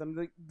chaperone with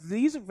them.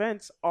 These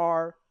events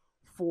are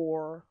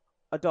for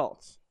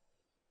adults.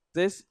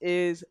 This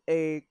is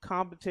a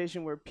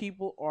competition where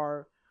people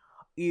are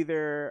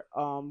either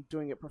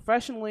doing it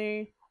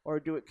professionally or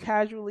do it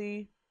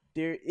casually.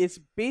 It's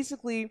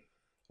basically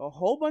a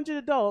whole bunch of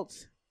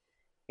adults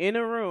in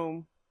a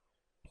room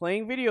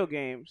playing video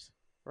games,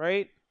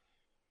 right?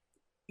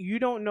 You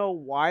don't know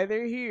why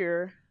they're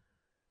here.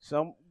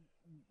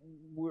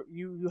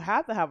 You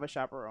have to have a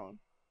chaperone,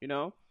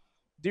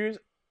 there's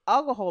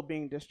alcohol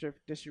being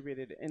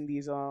distributed in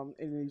these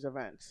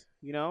events.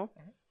 You know,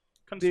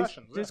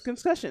 Concessions. there's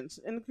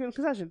Yes.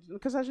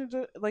 concessions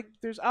are, like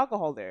there's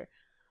alcohol there,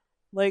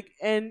 like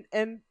and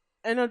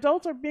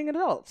adults are being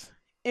adults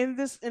in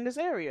this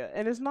area,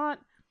 and it's not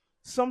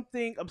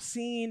something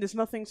obscene. There's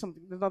nothing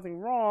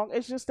wrong.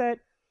 It's just that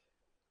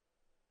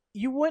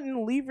you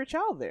wouldn't leave your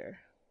child there.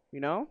 You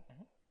know,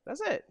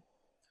 that's it.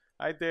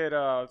 I did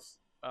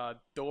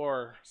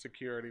door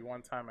security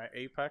one time at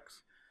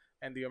Apex,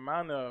 and the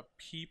amount of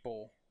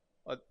people,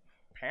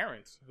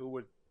 parents who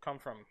would come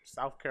from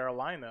South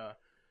Carolina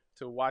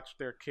to watch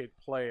their kid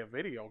play a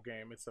video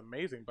game, it's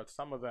amazing. But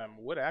some of them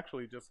would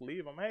actually just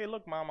leave them. Hey,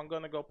 look, mom, I'm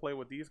gonna go play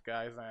with these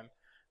guys, and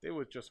they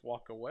would just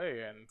walk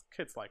away. And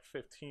kids like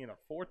 15 or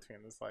 14,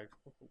 it's like,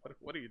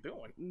 what are you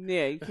doing?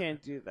 Yeah, you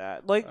can't do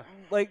that. Like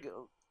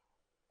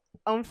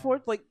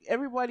unfortunately, like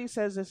everybody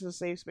says this is a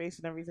safe space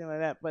and everything like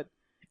that, but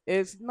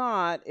it's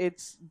not.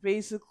 It's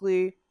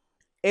basically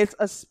it's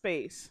a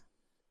space.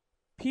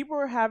 People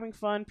are having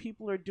fun.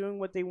 People are doing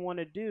what they want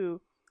to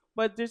do,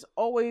 but there's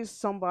always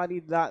somebody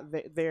that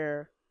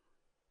they're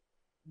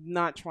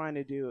not trying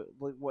to do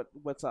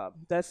what's up.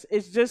 That's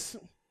it's just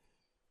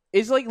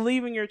it's like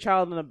leaving your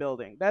child in a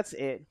building. That's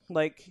it.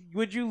 Like,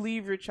 would you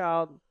leave your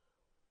child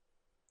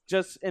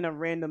just in a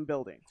random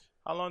building?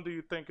 How long do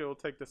you think it will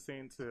take the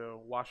scene to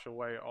wash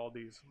away all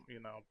these,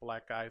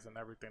 black guys and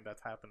everything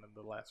that's happened in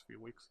the last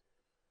few weeks?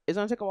 It's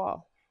gonna take a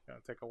while. Gonna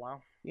take a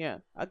while. Yeah,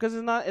 because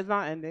it's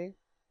not ending.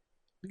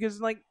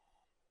 Because like,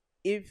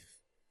 if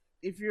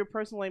you're a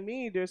person like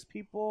me, there's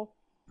people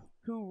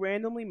who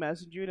randomly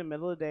message you in the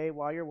middle of the day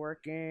while you're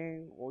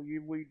working or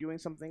you're doing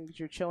something that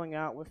you're chilling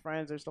out with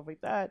friends or stuff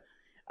like that.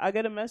 I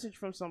get a message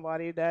from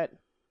somebody that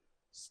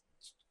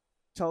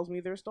tells me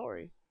their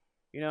story,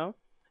 and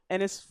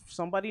it's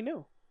somebody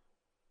new,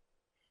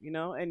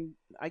 and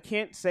I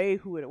can't say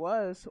who it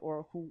was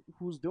or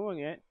who's doing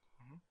it.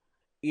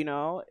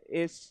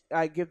 It's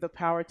I give the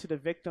power to the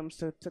victims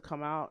to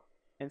come out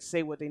and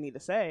say what they need to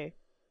say,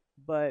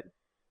 but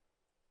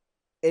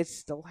it's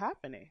still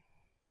happening,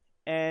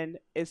 and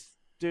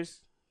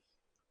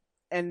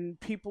and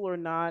people are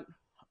not,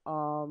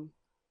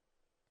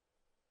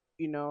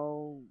 you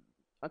know,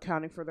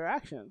 accounting for their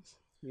actions.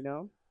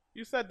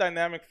 You said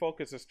Dynamic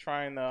Focus is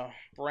trying to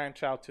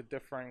branch out to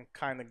different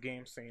kind of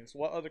game scenes.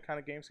 What other kind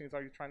of game scenes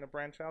are you trying to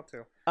branch out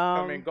to?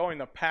 I mean, going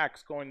to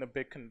PAX, going to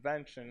big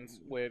conventions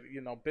with,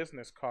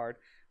 business card.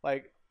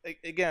 Like,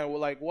 again,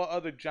 like what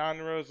other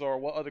genres or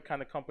what other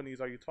kind of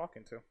companies are you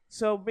talking to?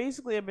 So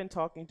basically, I've been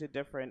talking to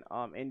different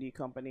indie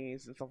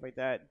companies and stuff like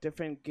that,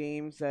 different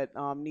games that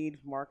need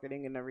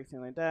marketing and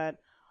everything like that.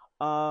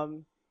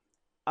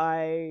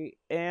 I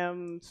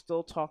am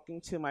still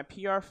talking to my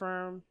PR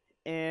firm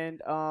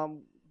and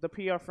the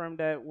PR firm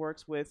that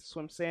works with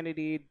Swim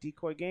Sanity,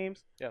 Decoy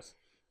Games. Yes.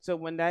 So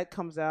when that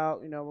comes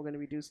out, we're going to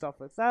be doing stuff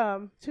with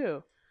them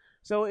too.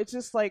 So it's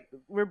just like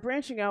we're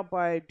branching out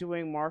by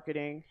doing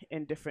marketing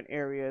in different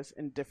areas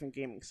in different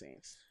gaming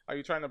scenes. Are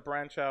you trying to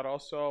branch out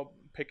also,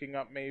 picking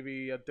up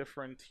maybe a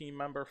different team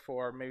member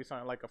for maybe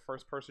something like a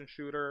first-person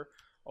shooter,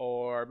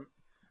 or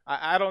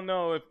I don't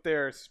know if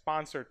they're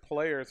sponsored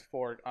players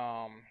for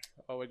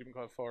what do you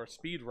call it, for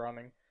speed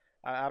running.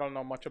 I don't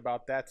know much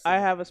about that scene. I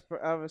have a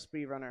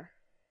speedrunner.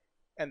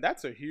 And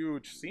that's a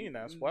huge scene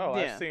as well.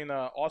 Yeah. I've seen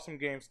Awesome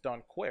Games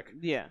Done Quick.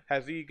 Yeah.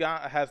 Has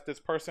this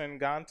person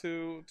gone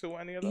to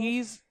any of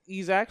those?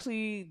 He's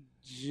actually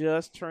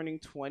just turning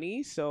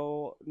 20,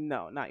 so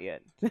no, not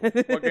yet.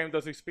 What game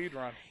does he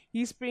speedrun?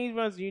 He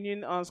speedruns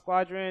Union on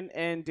Squadron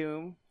and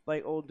Doom,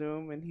 like old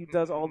Doom, and he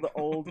does all the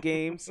old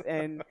games,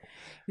 and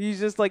he's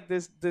just like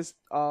this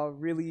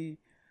really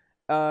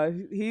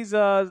he's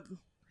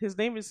his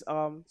name is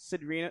Sidorino.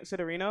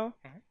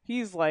 Mm-hmm.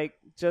 He's like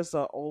just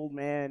an old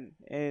man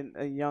and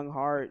a young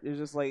heart. It's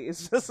just like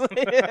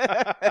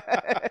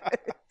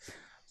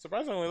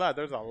Surprisingly not.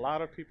 There's a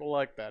lot of people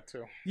like that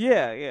too.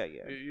 yeah.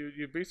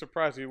 You'd be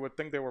surprised. You would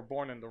think they were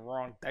born in the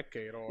wrong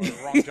decade or the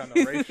wrong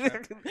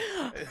generation.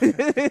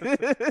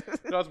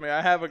 Trust me,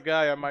 I have a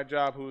guy at my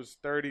job who's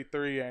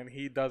 33 and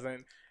he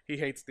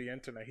hates the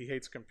internet. He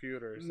hates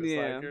computers. It's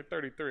like, you're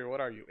 33.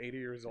 What are you, 80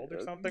 years old or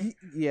something?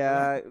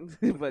 Yeah,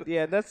 but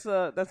yeah, that's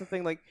the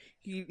thing. Like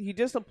he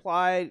just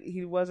applied.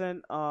 He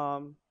wasn't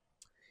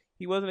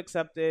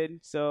accepted.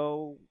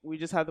 So we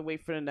just have to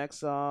wait for the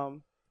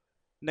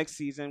next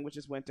season, which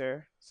is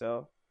winter.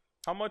 So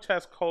how much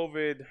has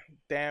COVID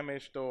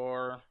damaged,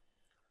 or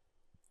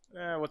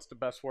what's the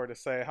best word to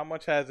say? How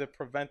much has it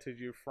prevented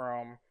you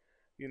from,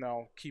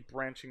 keep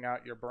branching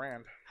out your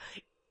brand?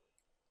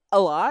 A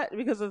lot,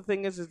 because the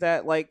thing is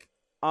that like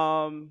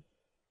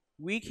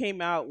we came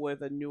out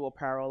with a new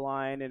apparel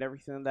line and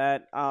everything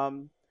that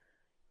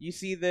you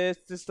see this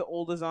is the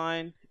old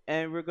design,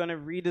 and we're gonna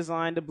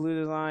redesign the blue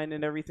design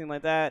and everything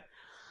like that.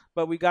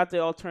 But we got the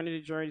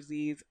alternative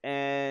jerseys,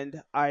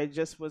 and I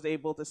just was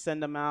able to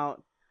send them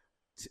out.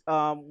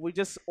 We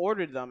just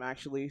ordered them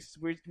actually.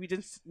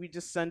 We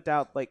just sent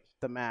out like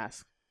the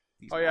mask,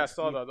 these Oh yeah, I masks.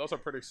 saw that. Those are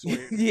pretty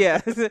sweet.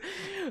 Yeah.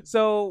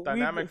 So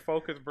Dynamic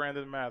focus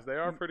branded masks. They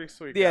are pretty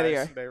sweet, Yeah, they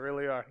guys. are. They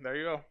really are. There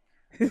you go.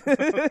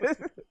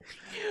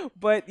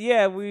 But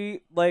yeah,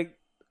 we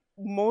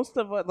most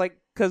of us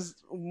because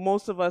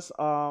most of us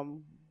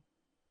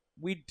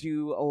we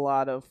do a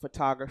lot of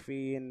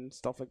photography and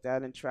stuff like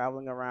that and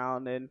traveling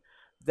around, and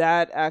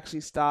that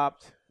actually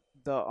stopped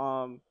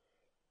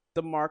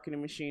the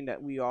marketing machine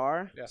that we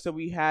are. Yes. So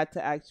we had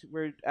to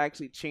we're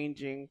actually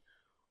changing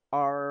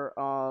our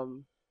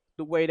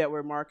the way that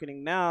we're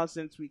marketing now,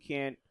 since we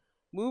can't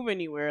move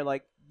anywhere.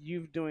 Like,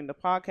 you doing the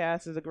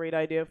podcast is a great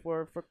idea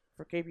for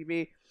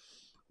KPB.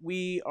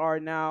 We are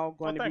now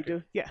going to be Thank you.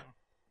 doing, yeah,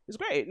 it's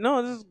great.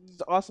 No, this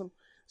is awesome.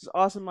 This is an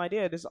awesome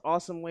idea. This is an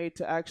awesome way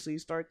to actually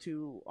start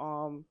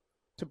to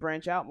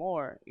branch out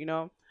more,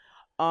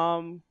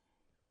 um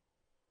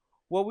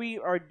what we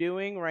are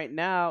doing right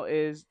now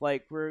is,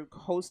 like, we're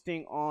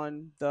hosting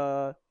on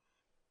the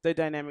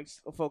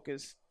Dynamics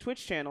Focus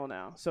Twitch channel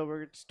now. So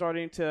we're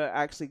starting to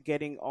actually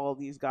getting all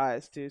these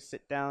guys to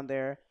sit down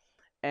there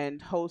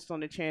and host on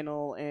the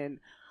channel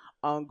and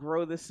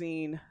grow the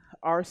scene,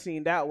 our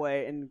scene, that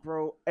way, and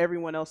grow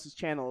everyone else's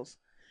channels.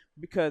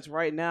 Because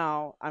right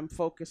now I'm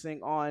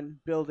focusing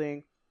on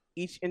building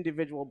each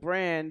individual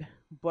brand,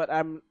 but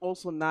I'm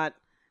also not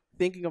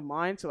thinking of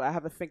mine. So I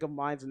have to think of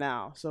mines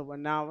now. So I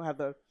now have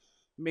to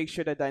make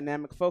sure that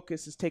Dynamic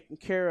Focus is taken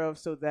care of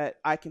so that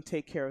I can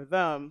take care of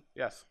them.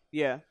 Yes.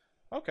 Yeah.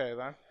 Okay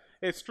then.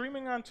 Is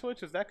streaming on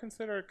Twitch, is that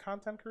considered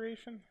content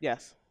creation?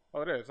 Yes.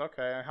 Oh, it is.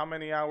 Okay. And how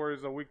many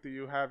hours a week do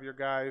you have your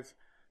guys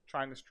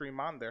trying to stream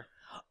on there?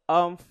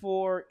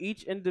 For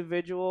each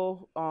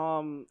individual,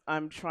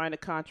 I'm trying to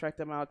contract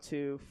them out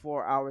to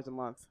 4 hours a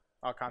month.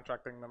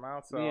 Contracting them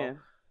out. So Yeah.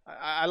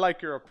 I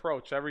like your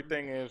approach.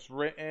 Everything is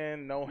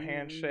written, no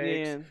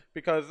handshakes. Yeah.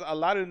 Because a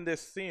lot in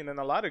this scene and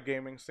a lot of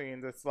gaming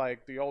scenes, it's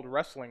like the old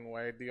wrestling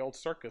way, the old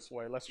circus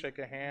way. Let's shake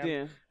a hand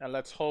Yeah. and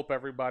let's hope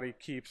everybody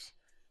keeps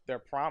their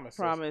promises.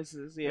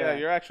 Promises. Yeah, Yeah.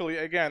 you're actually,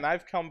 again,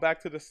 I've come back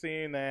to the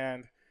scene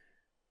and,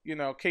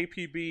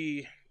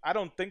 KPB, I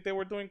don't think they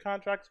were doing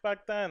contracts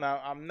back then.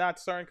 I'm not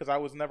certain because I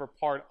was never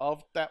part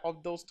of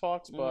those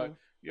talks, but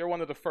you're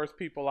one of the first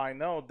people I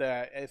know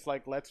that it's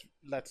like, let's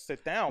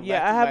sit down.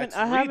 Yeah, Let's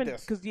I read haven't,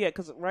 this.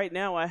 because right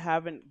now I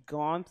haven't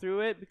gone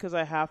through it because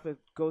I have to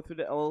go through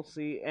the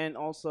LLC and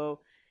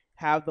also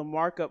have the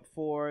markup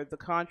for the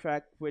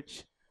contract,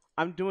 which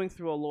I'm doing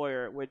through a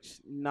lawyer, which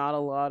not a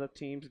lot of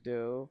teams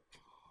do.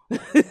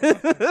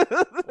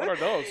 What are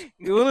those?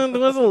 One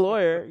was a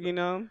lawyer,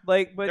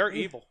 but They're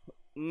evil.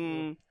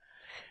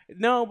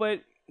 No,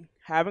 but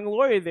having a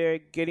lawyer there,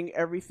 getting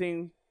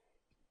everything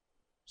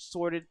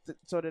sorted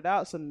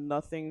out, so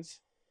nothing's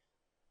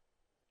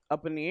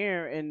up in the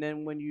air. And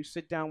then when you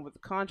sit down with the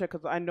contract,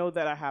 because I know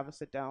that I have to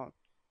sit down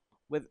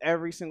with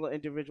every single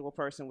individual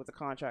person with the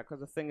contract,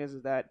 because the thing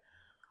is that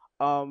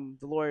the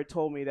lawyer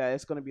told me that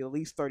it's going to be at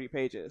least 30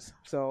 pages.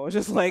 So it's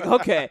just like,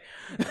 okay.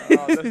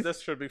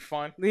 This should be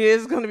fun.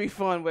 It's going to be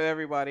fun with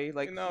everybody.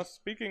 Like,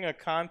 speaking of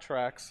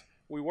contracts,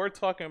 we were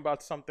talking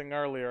about something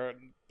earlier.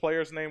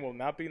 Player's name will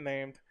not be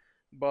named,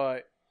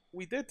 but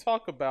we did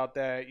talk about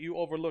that. You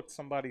overlooked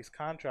somebody's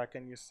contract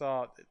and you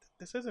saw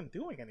this isn't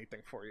doing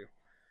anything for you.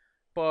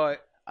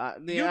 But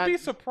you'd be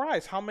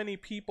surprised how many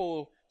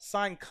people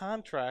sign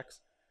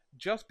contracts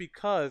just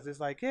because it's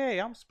like, hey,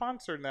 I'm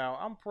sponsored now.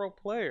 I'm pro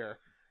player.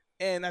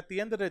 And at the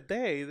end of the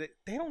day,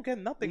 they don't get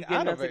nothing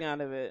out of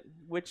it.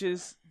 Which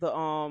is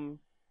the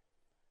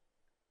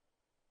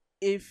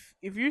if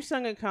you're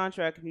signing a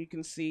contract and you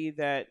can see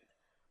that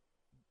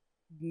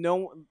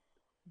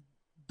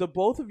the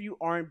both of you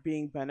aren't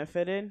being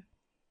benefited,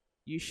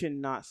 you should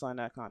not sign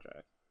that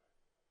contract.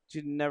 You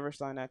should never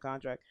sign that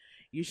contract.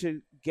 You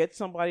should get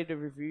somebody to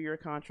review your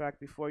contract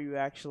before you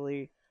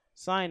actually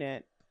sign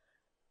it.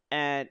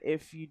 And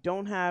if you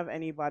don't have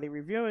anybody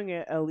reviewing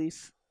it, at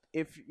least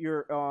if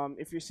you're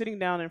sitting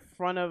down in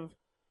front of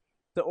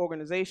the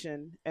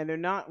organization and they're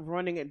not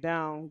running it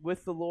down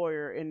with the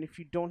lawyer, and if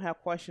you don't have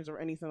questions or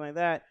anything like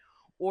that,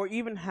 or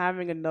even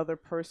having another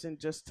person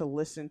just to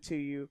listen to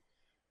you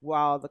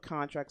while the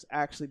contract's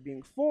actually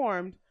being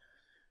formed,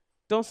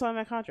 don't sign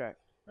that contract.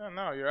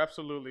 No, you're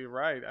absolutely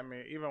right. I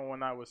mean, even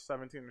when I was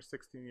 17 or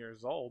 16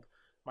 years old,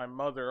 my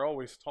mother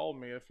always told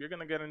me, if you're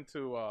going to get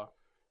into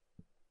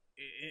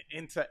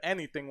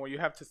anything where you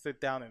have to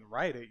sit down and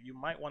write it, you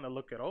might want to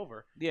look it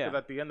over. Yeah. Because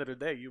at the end of the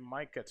day, you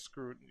might get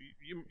screwed.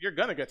 You're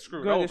going to get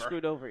screwed Gonna over. get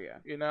screwed over, yeah.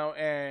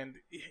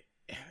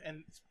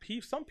 And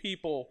some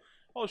people,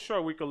 oh,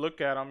 sure, we could look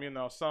at them.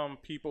 Some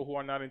people who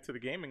are not into the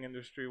gaming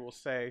industry will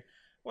say,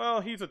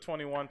 well, he's a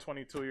 21,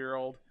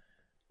 22-year-old.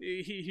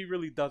 He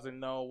really doesn't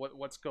know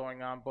what's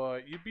going on.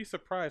 But you'd be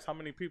surprised how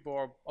many people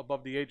are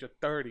above the age of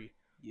 30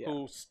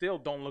 who still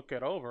don't look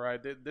it over.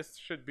 Right? This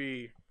should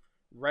be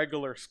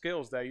regular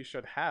skills that you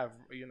should have,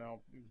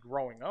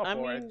 growing up,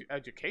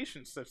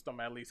 education system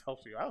at least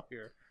helps you out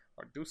here,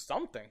 or do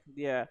something.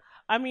 Yeah.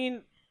 I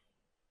mean,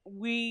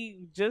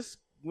 we just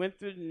went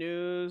through the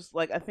news,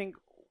 like, I think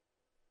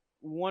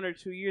 1 or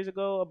 2 years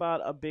ago,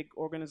 about a big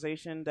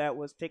organization that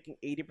was taking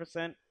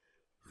 80%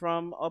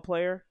 from a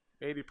player.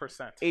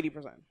 80%.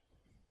 80%.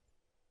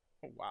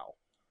 Wow.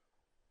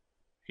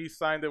 He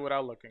signed it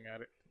without looking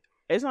at it.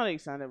 It's not that he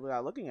signed it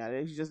without looking at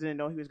it. He just didn't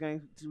know he was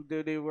going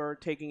to. They were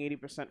taking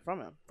 80% from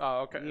him.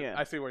 Oh, okay. Yeah.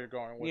 I see where you're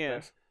going with Yeah.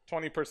 this.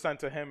 20%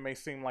 to him may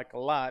seem like a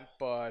lot,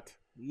 but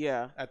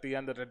Yeah. at the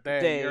end of the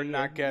day, you're yeah.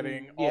 not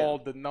getting Yeah. all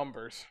the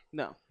numbers.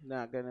 No,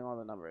 not getting all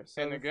the numbers.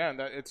 So And again,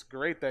 it's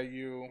great that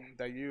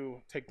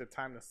you take the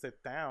time to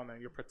sit down and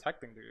you're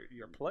protecting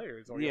your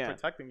players, or you're Yeah.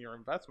 protecting your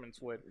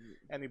investments with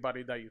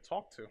anybody that you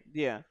talk to.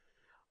 Yeah.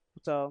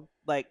 So,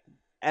 like,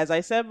 as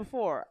I said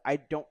before, I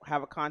don't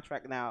have a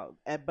contract now,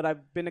 but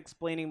I've been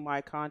explaining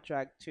my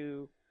contract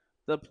to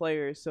the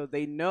players so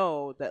they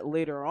know that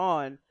later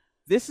on,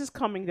 this is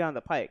coming down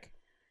the pike.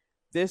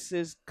 This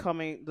is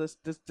coming. This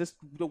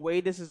the way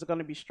this is going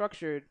to be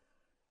structured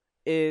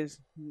is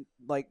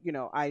like, you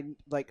know, I'm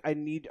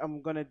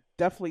gonna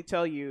definitely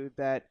tell you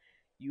that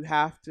you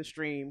have to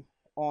stream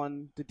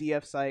on the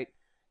DF site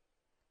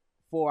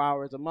 4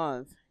 hours a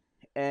month,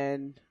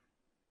 and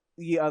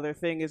the other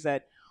thing is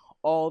that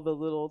all the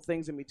little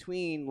things in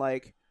between,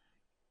 like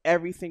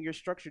everything your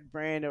structured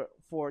brand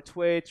for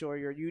Twitch or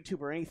your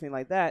YouTube or anything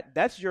like that,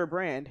 that's your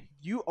brand.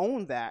 You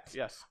own that.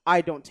 Yes.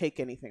 I don't take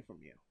anything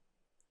from you.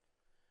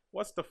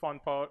 What's the fun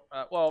part?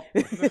 Well,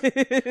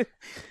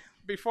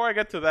 before I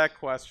get to that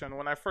question,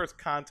 when I first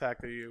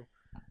contacted you,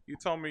 you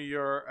told me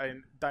your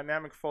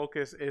Dynamic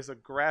Focus is a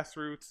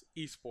grassroots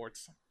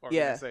esports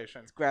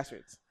organization. It's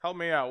grassroots. Help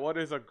me out. What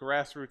is a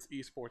grassroots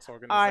esports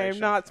organization? I am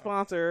not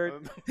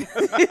sponsored.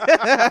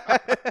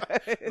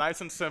 Nice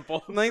and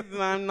simple.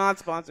 I'm not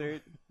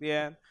sponsored.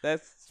 Yeah,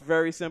 that's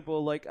very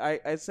simple. Like,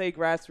 I say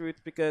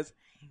grassroots because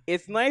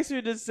it's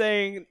nicer than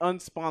saying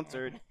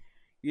unsponsored.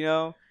 You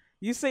know,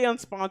 you say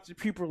unsponsored,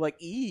 people are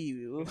like,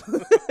 ew.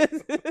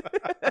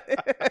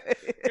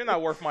 You're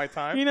not worth my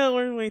time. You're not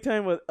worth my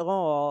time at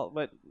all.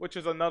 But which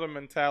is another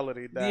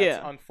mentality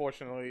that's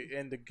unfortunately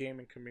in the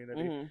gaming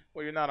community. Mhm.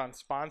 Well, you're not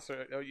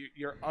unsponsored.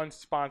 You're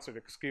unsponsored,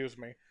 excuse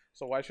me.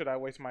 So why should I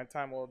waste my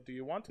time? Well, do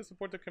you want to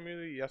support the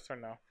community? Yes or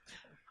no?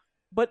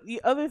 But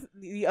the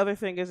other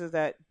thing is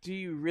that, do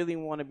you really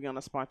want to be on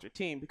a sponsored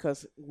team?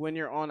 Because when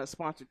you're on a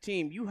sponsored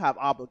team, you have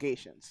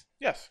obligations.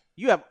 Yes.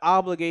 You have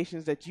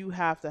obligations that you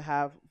have to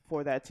have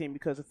for that team.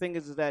 Because the thing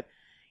is that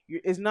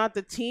it's not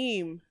the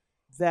team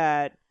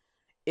that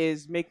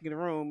is making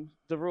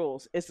the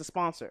rules. It's the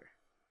sponsor.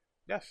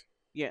 Yes.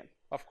 Yeah.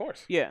 Of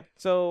course. Yeah.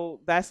 So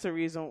that's the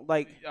reason.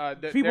 Like, people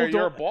they're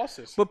your don't,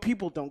 bosses. but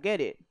people don't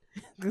get it.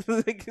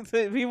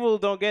 People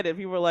don't get it.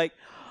 People are like,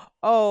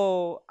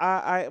 oh,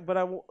 I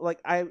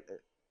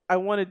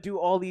want to do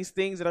all these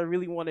things that I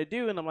really want to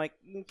do, and I'm like,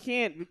 you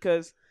can't,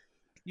 because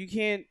you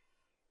can't.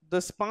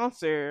 The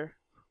sponsor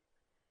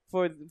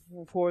for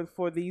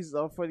these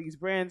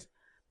brands,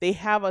 they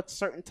have a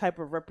certain type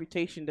of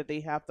reputation that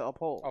they have to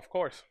uphold. Of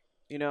course.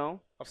 You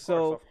know. Of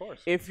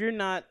course. If you're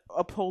not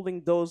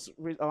upholding those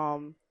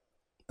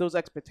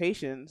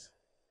expectations,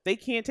 they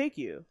can't take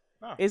you.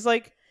 No. It's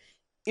like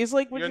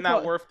what you're you not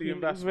call worth the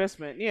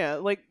investment. Yeah,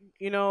 like,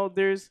 you know,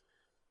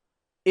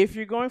 if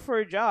you're going for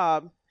a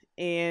job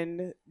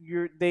and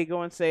they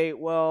go and say,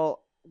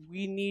 well,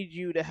 we need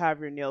you to have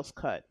your nails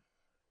cut,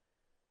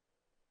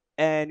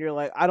 and you're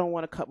like, I don't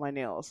want to cut my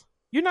nails,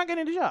 you're not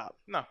getting the job.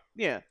 No.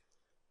 Yeah.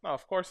 No,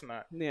 of course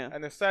not. Yeah.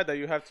 And it's sad that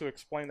you have to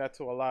explain that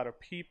to a lot of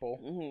people.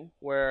 Mm-hmm.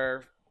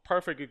 Where,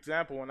 perfect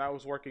example, when I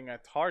was working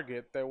at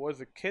Target, there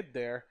was a kid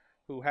there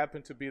who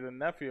happened to be the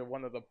nephew of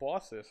one of the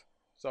bosses.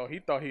 So he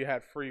thought he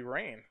had free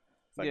reign.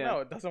 It's like, no,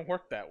 it doesn't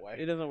work that way.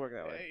 It doesn't work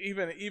that way.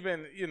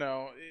 Even you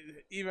know,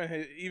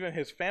 even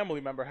his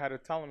family member had to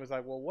tell him, it's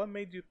like, well, what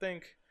made you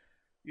think,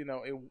 you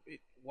know,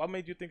 what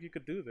made you think you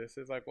could do this?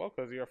 It's like, well,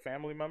 because you're a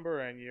family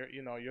member and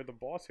you're the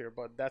boss here.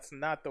 But that's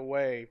not the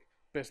way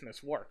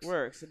business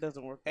works. It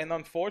doesn't work. And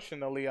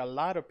unfortunately, a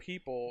lot of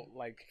people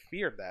like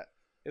fear that.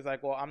 It's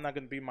like, well, I'm not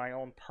going to be my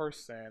own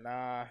person.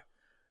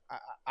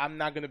 I'm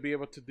not going to be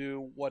able to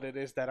do what it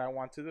is that I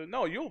want to do.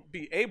 No, you'll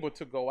be able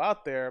to go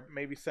out there,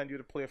 maybe send you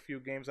to play a few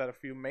games at a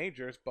few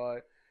majors,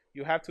 but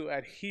you have to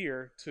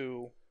adhere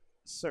to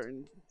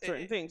certain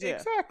things. Yeah.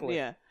 Exactly.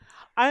 Yeah.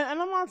 I'm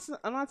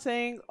not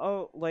saying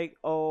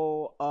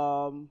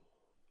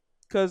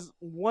because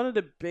one of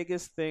the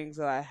biggest things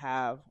that I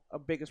have,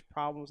 biggest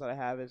problems that I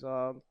have is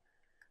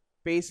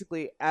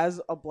basically,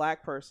 as a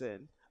black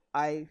person,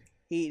 I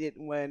hate it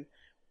when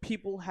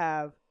people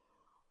have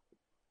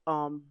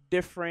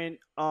different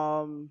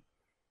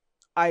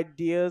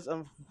ideas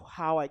of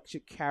how I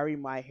should carry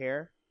my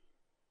hair.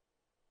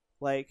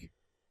 Like,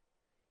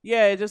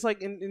 yeah, just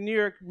like in New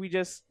York, we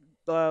just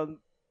a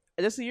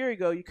year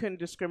ago, you couldn't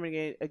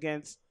discriminate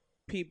against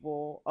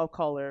people of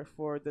color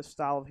for the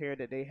style of hair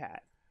that they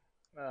had.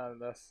 I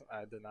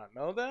did not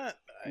know that.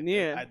 I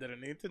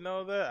didn't need to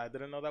know that. I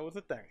didn't know that was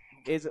a thing.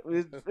 It's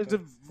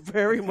a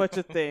very much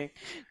a thing,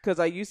 because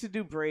I used to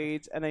do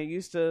braids and I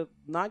used to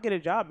not get a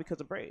job because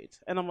of braids,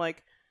 and I'm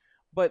like,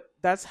 but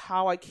that's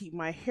how I keep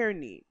my hair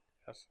neat.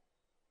 Yes.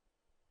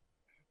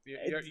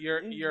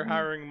 You're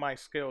hiring my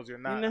skills. You're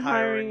not You're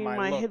hiring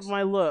my looks.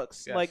 my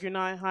looks. Yes. Like you're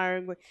not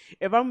hiring. Like,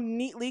 if I'm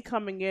neatly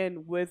coming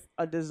in with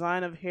a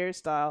design of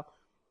hairstyle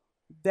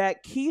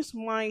that keeps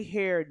my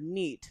hair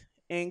neat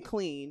and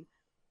clean,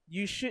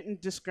 you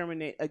shouldn't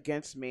discriminate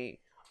against me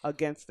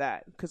against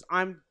that because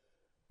I'm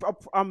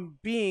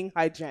being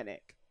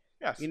hygienic.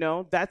 Yes. You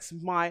know, that's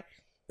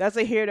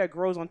a hair that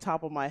grows on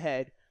top of my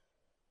head.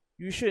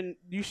 You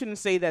shouldn't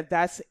say that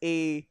that's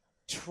a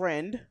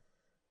trend.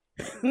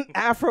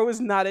 Afro is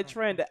not a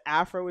trend.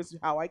 Afro is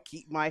how I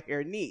keep my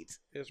hair neat.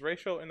 Is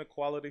racial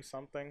inequality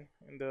something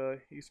in the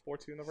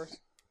esports universe?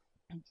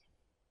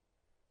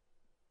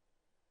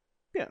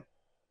 Yeah.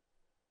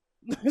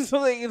 So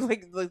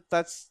like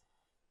that's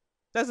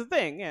the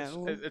thing. Yeah,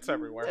 It's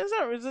everywhere.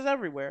 It's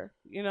everywhere.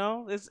 You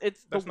know, it's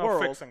There's the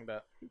world. no fixing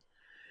that.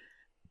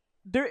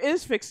 There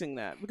is fixing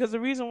that because the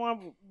reason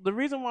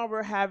why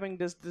we're having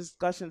this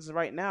discussions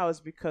right now is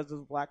because of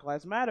the Black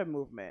Lives Matter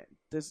movement.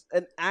 There's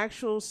an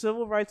actual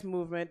civil rights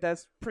movement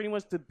that's pretty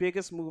much the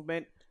biggest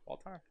movement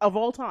of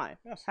all time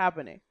Yes.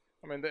 happening.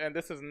 I mean, and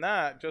this is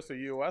not just a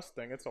U.S.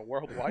 thing; it's a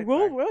worldwide thing.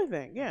 Worldwide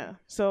thing, yeah.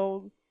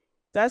 So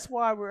that's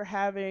why we're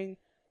having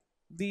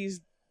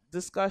these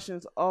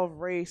discussions of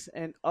race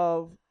and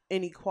of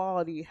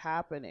inequality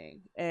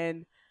happening,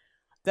 and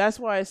that's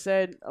why I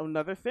said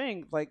another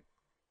thing like.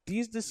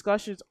 These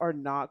discussions are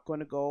not going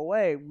to go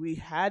away. We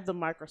had the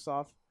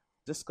Microsoft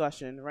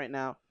discussion right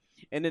now,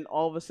 and then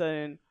all of a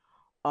sudden,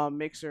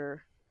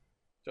 Mixer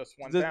just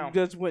went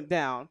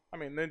down. I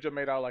mean, Ninja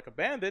made out like a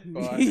bandit,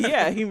 but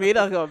yeah, he made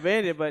out like a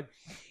bandit. But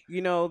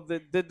you know,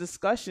 the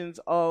discussions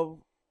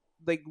of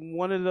like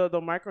one of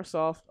the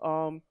Microsoft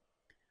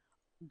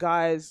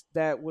guys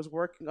that was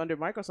working under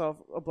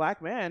Microsoft, a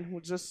black man who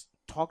just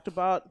talked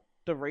about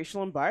the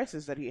racial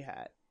biases that he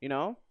had. You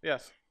know?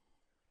 Yes.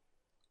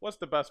 What's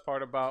the best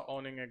part about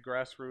owning a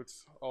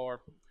grassroots,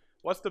 or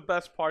what's the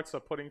best parts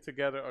of putting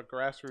together a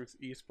grassroots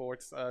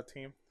esports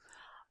team?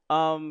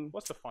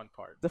 What's the fun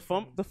part? The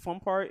fun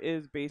part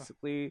is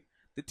basically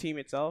the team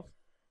itself.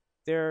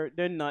 They're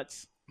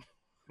nuts.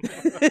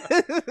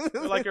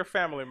 They're like your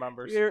family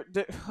members.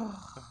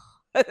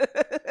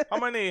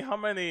 How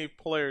many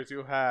players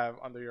you have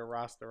under your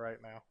roster right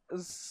now?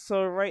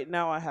 So right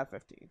now I have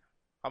 15.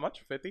 How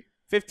much? 50?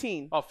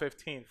 15. Oh,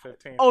 15.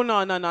 Oh,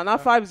 no,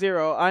 not 50.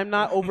 I'm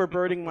not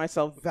overburdening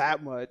myself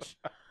that much.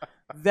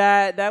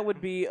 That would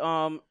be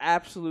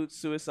absolute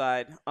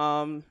suicide.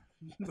 You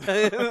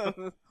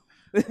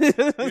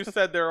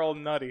said they're all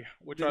nutty.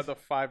 Which are the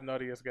 5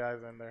 nuttiest guys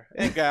in there?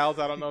 And gals.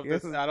 I don't know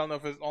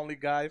if it's only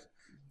guys.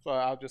 So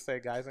I'll just say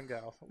guys and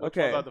gals. Which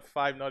ones are the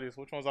 5 nuttiest?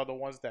 Which ones are the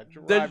ones that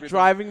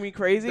driving me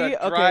crazy?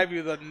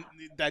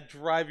 That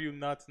drive you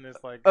nuts, and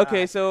it's like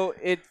okay, so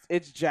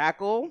it's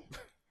Jackal.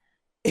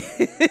 I'm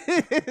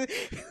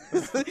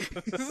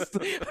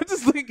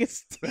just looking at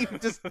Steve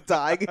just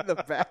dying in the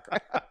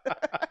background.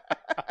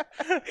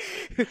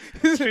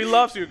 She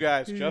loves you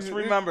guys. Just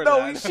remember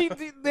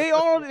that. They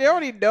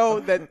already know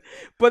that,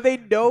 but they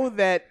know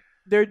that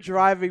they're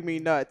driving me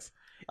nuts.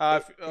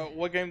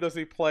 What game does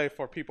he play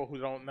for people who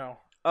don't know?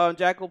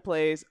 Jackal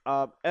plays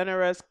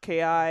NRS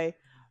KI.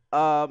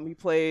 He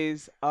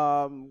plays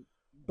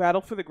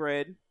Battle for the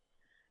Grid,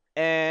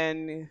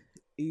 and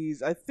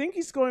I think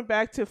he's going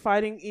back to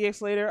fighting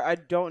EX later. I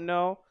don't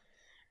know.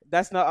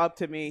 That's not up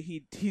to me.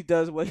 He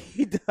does what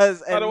he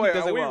does. And by the way,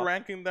 are we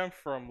ranking them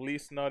from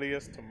least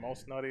nuttiest to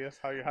most nuttiest?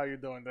 How you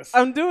doing this?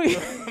 I'm doing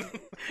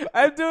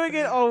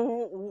it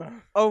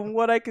on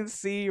what I can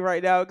see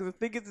right now because the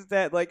thing is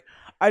that like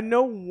I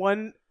know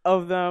one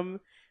of them.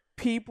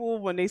 People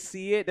when they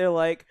see it, they're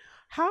like,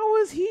 "How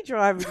is he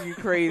driving you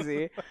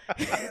crazy?"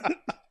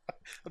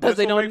 Because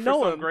they don't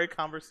know him. Some great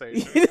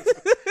conversations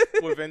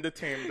within the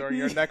team during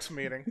your next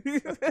meeting.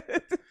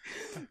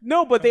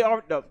 No, but they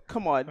are. No,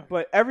 come on.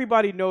 But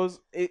everybody knows.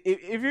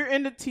 If you're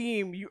in the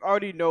team, you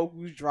already know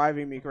who's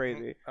driving me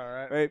crazy. All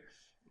right. Right.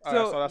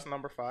 So that's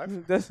number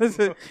 5.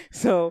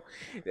 So,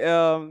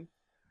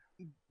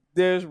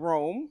 there's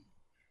Rome.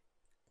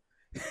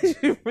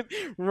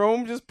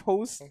 Rome just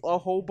posts a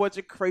whole bunch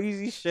of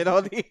crazy shit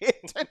on the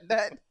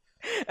internet,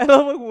 and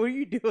I'm like, "What are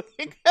you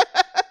doing?"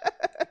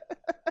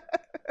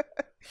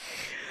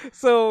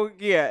 So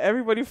yeah,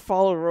 everybody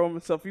follow Rome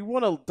and stuff. If you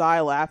want to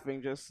die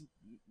laughing, just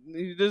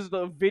there's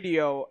a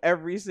video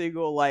every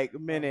single like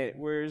minute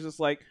where it's just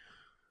like.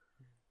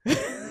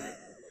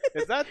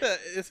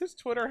 Is his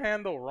Twitter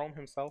handle Rome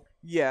himself?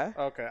 Yeah.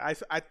 Okay. I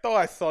thought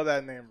I saw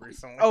that name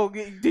recently. Oh,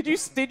 did you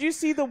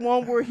see the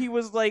one where he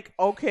was like,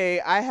 "Okay,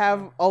 I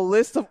have a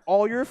list of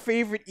all your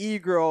favorite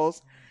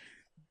e-girls."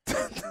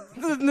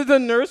 the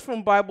nurse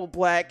from Bible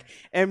Black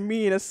and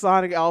me in a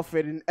Sonic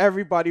outfit, and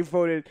everybody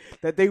voted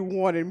that they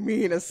wanted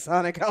me in a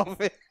Sonic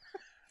outfit.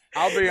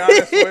 I'll be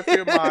honest with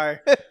you, my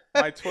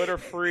Twitter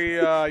free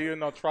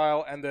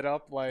trial ended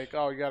up like,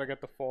 oh, you gotta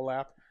get the full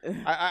app.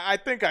 I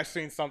think I've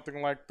seen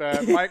something like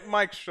that.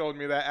 Mike showed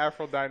me that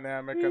Afro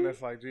dynamic, and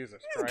it's like,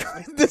 Jesus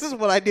Christ. This is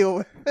what I deal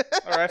with.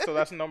 All right, so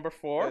that's number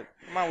 4.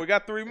 Come on, we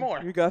got 3 more.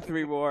 We got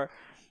 3 more.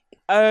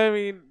 I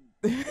mean,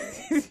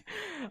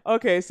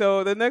 Okay,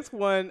 so the next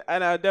one,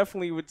 and I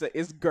definitely would say,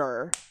 is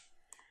Gurr.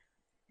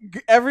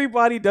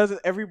 Everybody does it.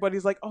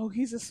 Everybody's like, "Oh,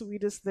 he's the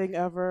sweetest thing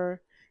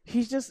ever.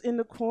 He's just in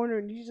the corner,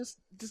 and you just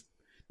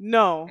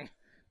no,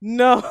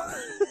 no."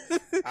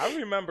 I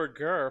remember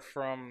Gurr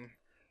from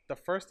the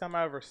first time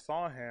I ever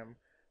saw him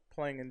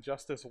playing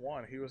Injustice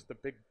 1. He was the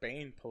big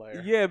Bane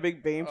player. Yeah,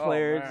 big Bane Oh,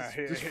 player. man.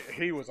 Just-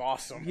 He was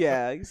awesome.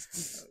 yeah,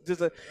 he's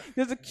just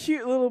a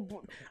cute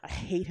little. I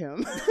hate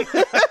him.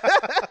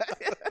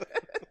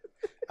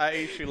 I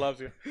hate she loves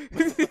you.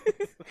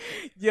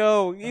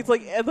 Yo, he's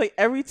like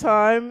every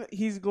time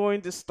he's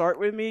going to start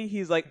with me,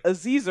 he's like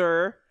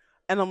Azizer,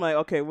 and I'm like,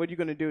 okay, what are you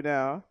gonna do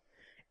now?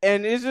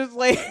 And it's just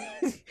like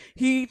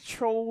he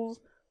trolls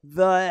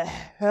the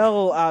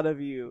hell out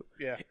of you.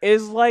 Yeah.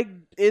 It's like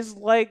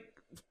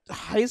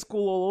high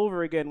school all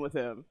over again with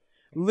him.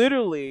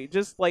 Literally,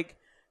 just like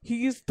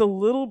he's the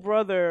little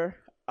brother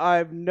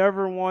I've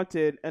never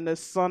wanted and the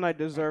son I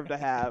deserve to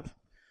have.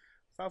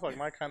 Sounds like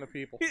my kind of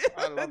people.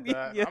 I love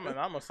that. Yeah.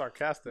 I'm a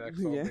sarcastic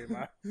SOB, Yeah.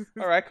 man.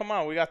 All right, come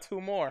on. We got 2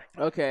 more.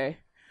 Okay.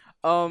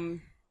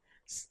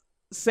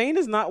 Sane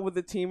is not with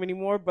the team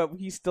anymore, but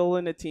he's still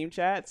in the team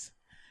chats.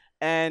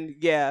 And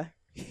yeah,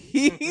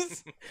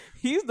 he's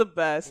the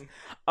best.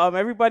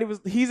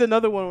 He's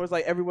another one where it's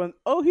like everyone,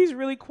 "Oh, he's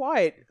really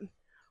quiet."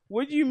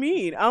 What do you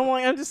mean?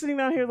 I'm just sitting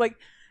down here like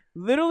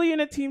literally in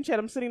a team chat.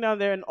 I'm sitting down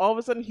there and all of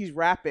a sudden he's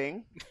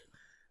rapping.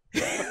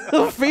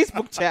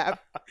 Facebook chat.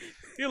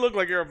 You look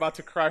like you're about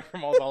to cry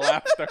from all the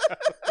laughter.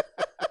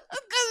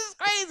 It's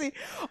crazy.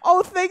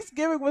 Oh,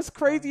 Thanksgiving was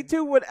crazy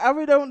too.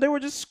 Whatever they were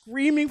just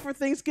screaming for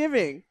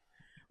Thanksgiving.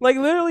 Like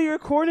literally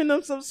recording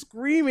themselves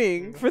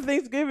screaming for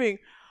Thanksgiving.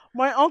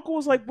 My uncle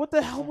was like, "What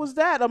the hell was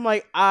that?" I'm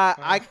like,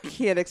 I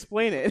can't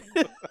explain it.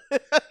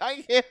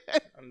 I can't.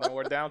 And then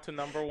we're down to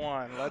number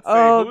 1. Let's see.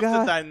 Oh, Who's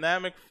God. the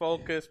dynamic,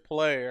 focused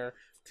player,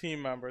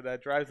 team member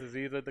that drives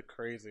Aziza the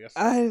craziest?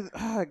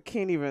 I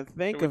can't even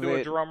think Should we of do a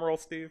it. drum roll,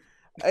 Steve?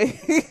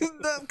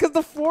 Because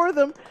the 4 of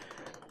them.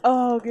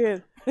 Oh,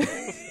 good.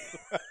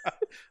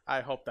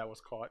 I hope that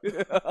was caught.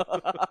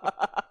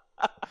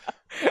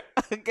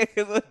 Okay,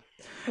 'cause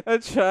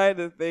I'm trying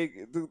to think.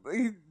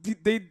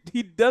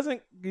 He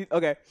doesn't.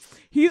 Okay,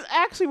 he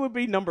actually would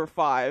be number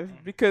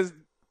 5 because,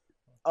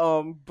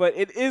 but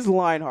it is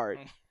Lionheart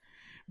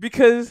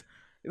because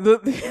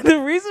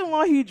the reason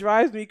why he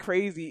drives me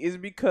crazy is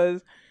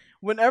because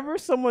whenever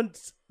someone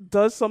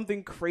does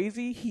something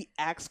crazy, he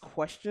asks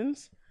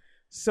questions,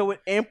 so it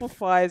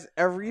amplifies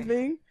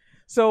everything.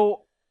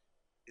 So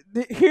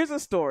here's a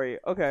story,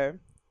 okay?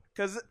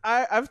 Because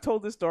I've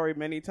told this story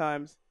many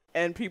times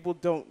and people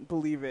don't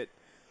believe it,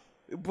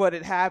 but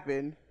it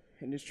happened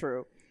and it's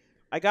true.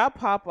 I got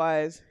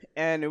Popeyes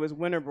and it was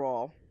Winter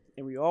Brawl,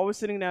 and we all were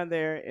sitting down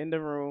there in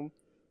the room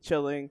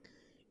chilling.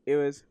 It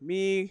was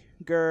me,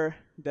 Gurr,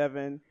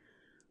 Devin,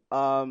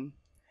 and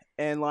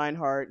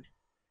Lionheart,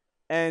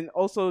 and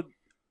also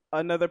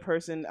another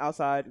person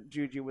outside.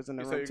 Juju was in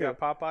the You room said too. you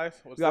got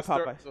Popeyes? Was We got this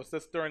Popeyes. Was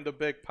this during the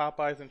big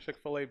Popeyes and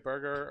Chick-fil-A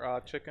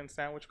burger chicken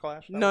sandwich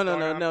clash? that No, was no, going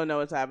no, on? no, no.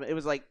 It's happened. It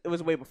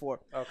was way before.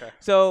 Okay.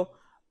 So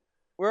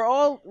we're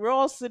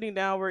all sitting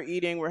down, we're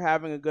eating, we're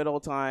having a good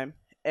old time,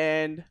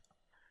 and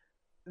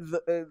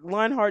the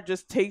Lionheart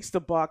just takes the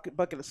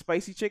bucket of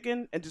spicy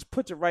chicken and just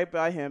puts it right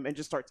by him and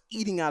just starts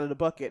eating out of the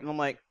bucket, and I'm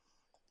like,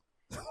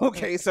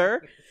 okay,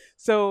 sir.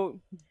 So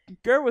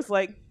Gert was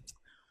like,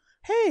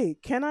 "Hey,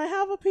 can I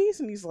have a piece?"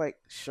 And he's like,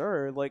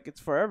 "Sure, like it's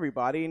for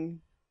everybody." And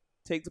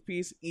takes a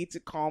piece, eats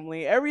it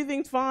calmly.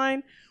 Everything's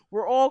fine.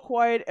 We're all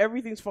quiet.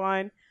 Everything's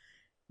fine.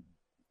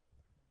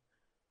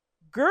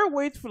 Gert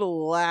waits for the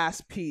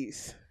last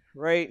piece,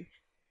 right?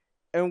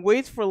 And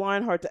waits for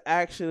Lionheart to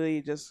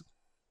actually just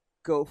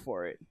go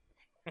for it.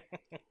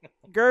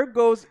 Gert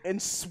goes and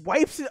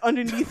swipes it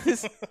underneath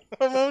his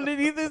from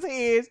underneath his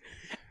hands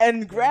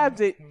and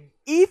grabs it,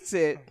 eats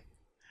it,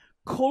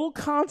 Cole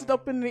cons it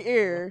up in the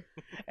air,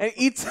 and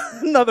eats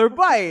another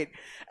bite.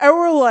 And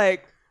we're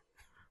like,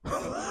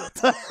 what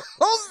the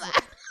hell's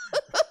that?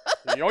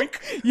 Yoink.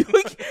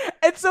 Yoink.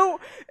 And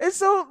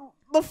so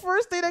the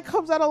first thing that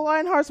comes out of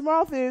Lionheart's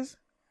mouth is,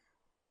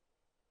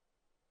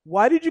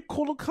 "Why did you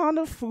Kodokan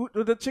the food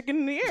or the chicken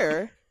in the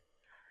air?"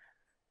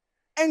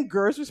 And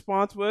Gert's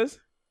response was,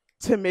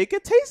 "To make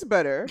it taste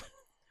better."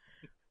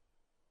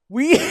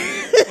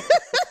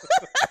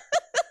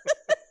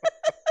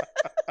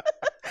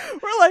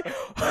 We're like,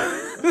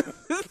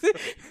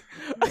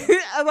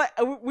 I'm like,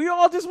 we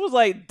all just was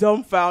like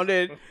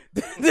dumbfounded.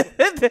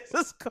 This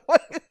is going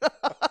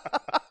on.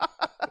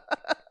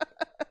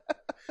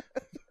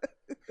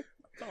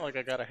 It's not like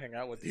I gotta hang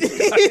out with these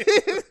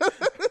guys.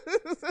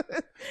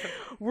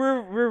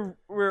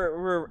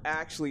 we're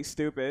actually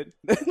stupid.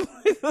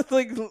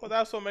 Like, Well,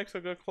 that's what makes a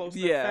good close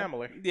yeah,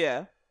 family.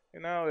 yeah. You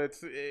know,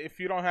 it's if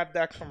you don't have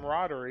that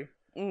camaraderie,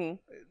 Mhm.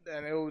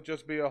 then it will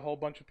just be a whole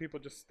bunch of people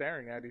just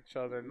staring at each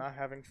other, and not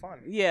having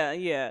fun. Yeah,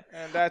 yeah.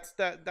 And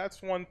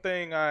that's one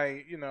thing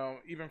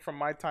even from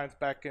my times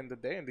back in the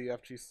day in the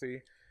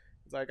FGC,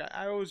 it's like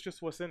I always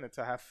just was in it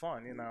to have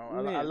fun.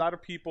 Yeah. A lot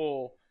of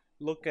people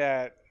look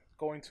at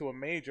going to a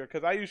major,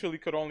 because I usually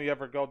could only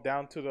ever go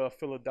down to the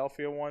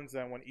Philadelphia ones,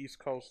 and when East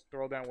Coast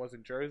Throwdown was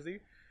in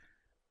Jersey,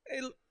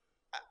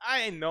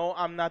 I know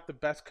I'm not the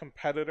best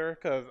competitor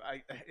because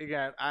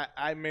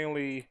I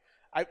mainly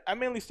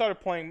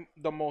started playing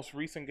the most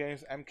recent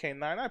games,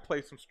 MK9. I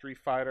played some Street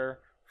Fighter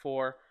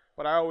 4,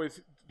 but I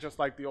always just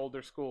like the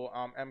older school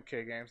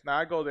MK games. Now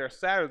I go there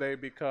Saturday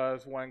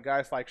because when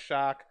guys like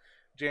Shock,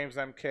 James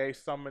MK,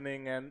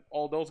 Summoning, and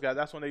all those guys,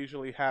 that's when they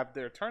usually have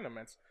their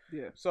tournaments.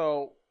 Yeah.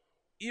 So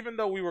even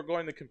though we were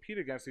going to compete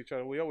against each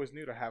other, we always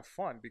knew to have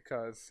fun,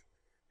 because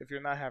if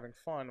you're not having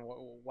fun,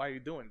 why are you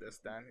doing this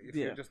then? If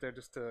you're just there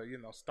just to,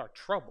 start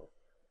trouble.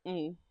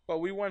 Mm-hmm. But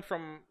we went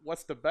from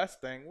what's the best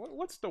thing,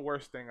 what's the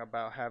worst thing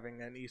about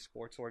having an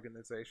esports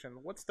organization?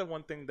 What's the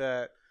one thing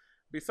that,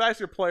 besides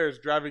your players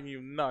driving you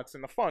nuts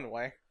in a fun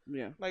way,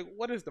 like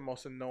what is the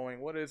most annoying?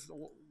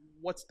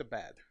 What's the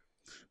bad?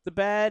 The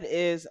bad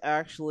is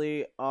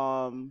actually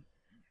the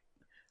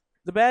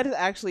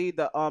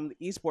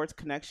esports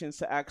connections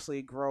to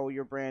actually grow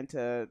your brand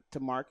to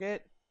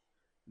market.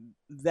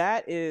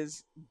 That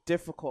is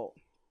difficult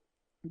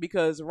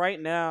because right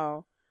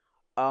now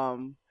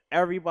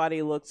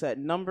everybody looks at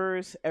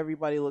numbers,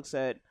 everybody looks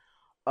at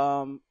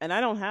and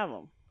I don't have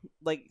them.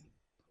 Like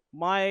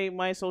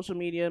my social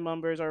media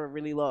numbers are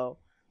really low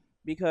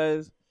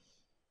because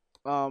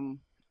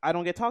I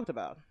don't get talked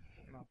about.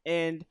 No.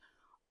 And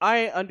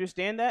I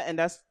understand that, and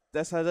that's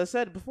as I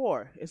said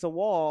before, it's a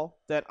wall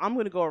that I'm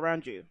going to go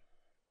around you.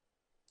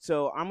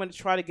 So I'm going to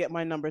try to get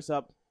my numbers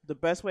up the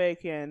best way I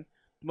can,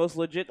 the most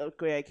legit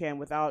way I can,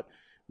 without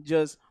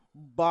just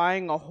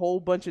buying a whole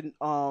bunch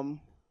of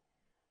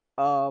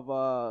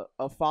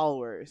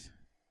followers,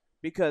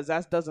 because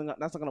that's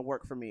not going to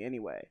work for me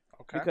anyway.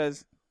 Okay.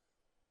 Because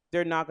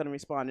they're not going to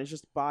respond. It's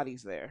just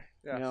bodies there,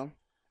 yes.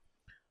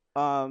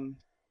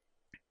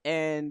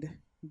 And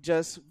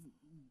just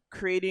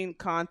creating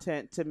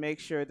content to make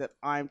sure that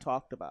I'm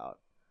talked about.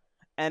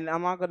 And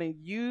I'm not going to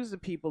use the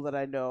people that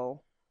I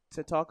know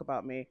to talk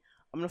about me.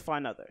 I'm going to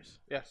find others.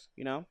 Yes.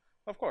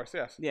 Of course,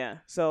 yes. Yeah.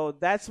 So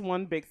that's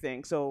one big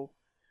thing. So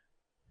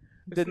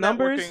the it's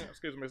numbers...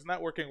 it's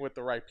networking with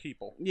the right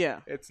people.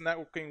 Yeah. It's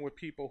networking with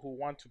people who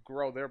want to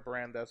grow their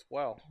brand as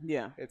well.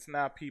 Yeah. It's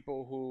not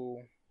people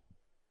who,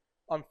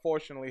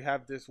 unfortunately,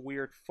 have this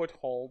weird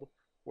foothold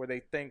where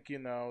they think, they're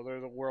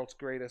the world's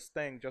greatest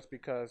thing just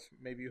because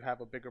maybe you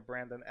have a bigger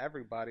brand than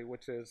everybody,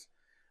 which is,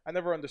 I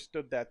never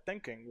understood that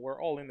thinking. We're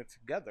all in it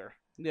together.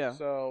 Yeah.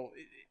 So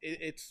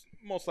it's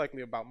most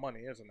likely about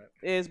money, isn't it?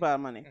 It is about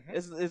money.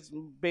 Mm-hmm. It's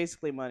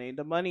basically money.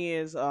 The money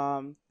is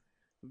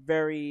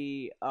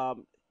very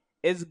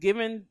it's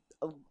given,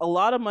 a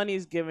lot of money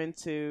is given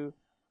to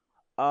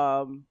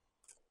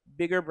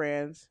bigger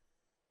brands,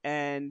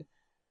 and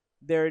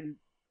they're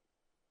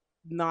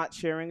not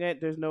sharing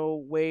it. There's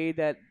no way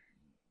that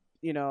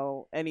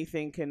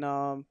anything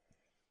can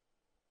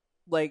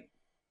like,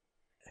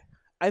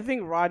 I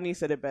think Rodney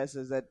said it best,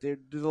 is that there's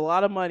a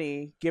lot of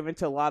money given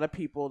to a lot of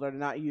people that are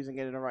not using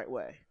it in the right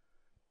way.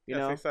 You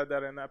know? He said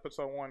that in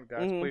episode 1,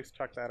 guys. Mm-hmm. Please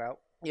check that out.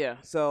 Yeah,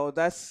 so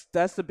that's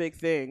the big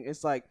thing.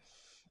 It's like,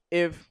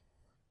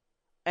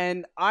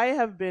 and I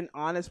have been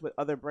honest with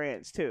other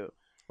brands too.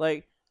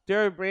 Like,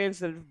 there are brands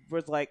that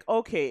was like,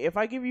 okay, if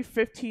I give you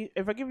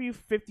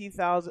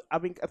 50,000, I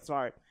mean,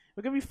 sorry, if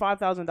I give you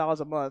 $5,000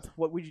 a month,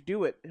 what would you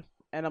do it?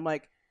 And I'm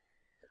like,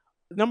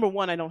 number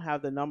one, I don't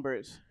have the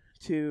numbers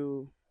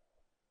to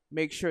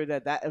make sure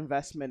that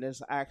investment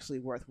is actually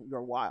worth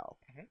your while.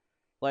 Mm-hmm.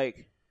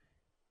 Like,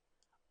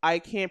 I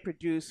can't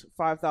produce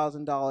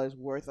 $5,000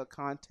 worth of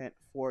content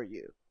for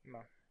you. No.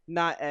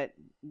 Not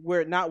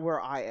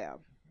where I am.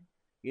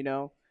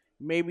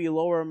 Maybe a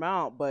lower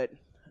amount,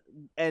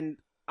 and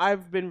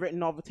I've been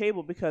written off the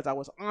table because I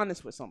was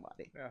honest with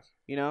somebody. Yes.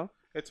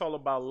 It's all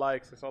about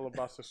likes. It's all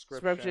about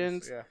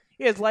subscriptions. Yeah.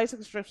 Yeah, it's likes,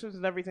 subscriptions,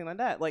 and everything like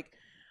that. Like,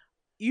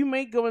 you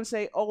may go and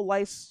say, oh,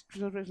 likes,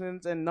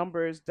 subscriptions, and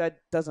numbers, that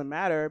doesn't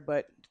matter,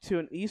 but to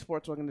an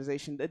esports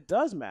organization, it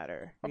does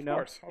matter. Of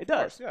course. It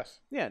does. Yes.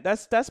 Yeah,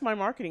 that's my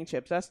marketing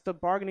chips. That's the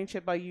bargaining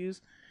chip I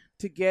use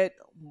to get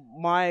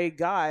my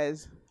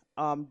guys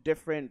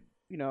different,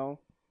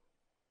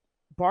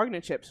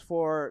 bargaining chips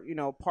for,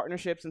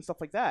 partnerships and stuff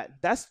like that.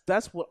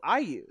 That's what I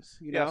use,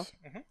 Yes.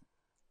 Mm-hmm.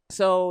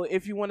 So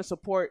if you want to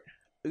support,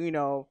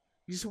 you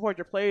support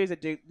your players,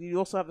 you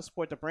also have to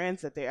support the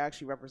brands that they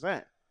actually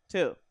represent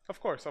too. Of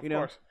course.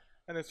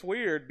 And it's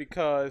weird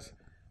because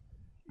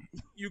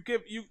you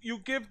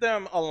give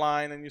them a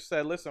line and you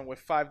say, listen,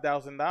 with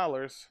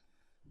 $5,000,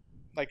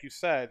 like you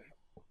said,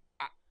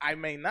 I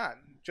may not,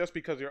 just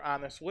because you're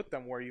honest with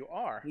them where you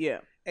are. Yeah.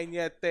 And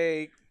yet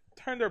they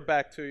turn their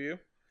back to you,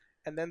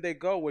 and then they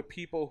go with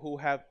people who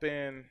have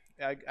been,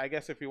 I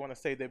guess if you want to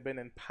say, they've been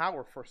in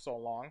power for so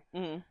long.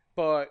 Mm-hmm.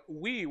 But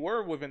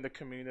we're within the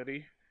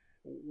community.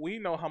 We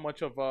know how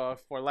much of a,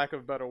 for lack of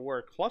a better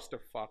word,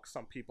 clusterfuck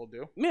some people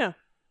do. Yeah.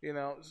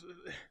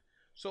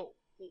 So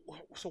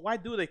why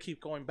do they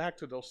keep going back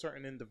to those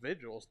certain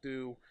individuals?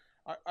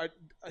 I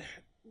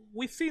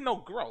we see no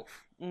growth.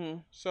 Hmm.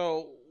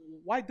 So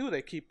why do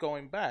they keep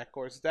going back,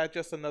 or is that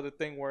just another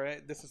thing where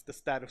this is the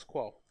status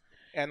quo?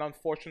 And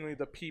unfortunately,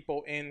 the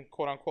people in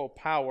quote unquote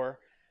power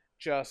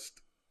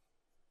just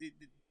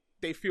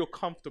they feel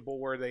comfortable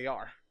where they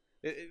are.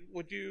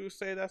 Would you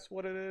say that's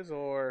what it is,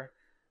 or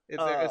is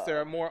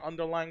there a more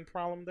underlying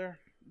problem there?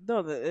 No,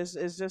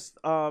 it's just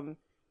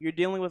you're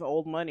dealing with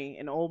old money,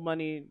 and old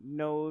money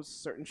knows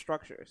certain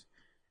structures,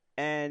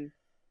 and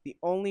the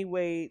only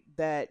way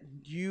that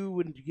you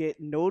would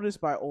get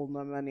noticed by old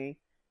money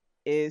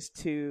is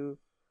to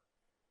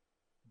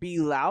be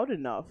loud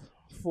enough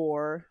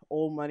for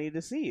old money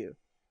to see you.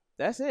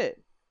 That's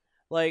it.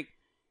 Like,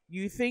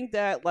 you think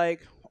that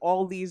like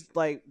all these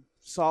like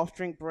soft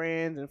drink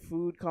brands and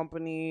food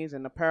companies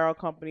and apparel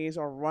companies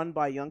are run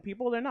by young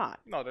people? They're not.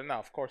 No, they're not.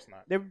 Of course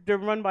not. They're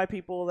run by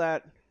people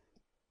that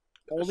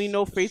only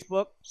know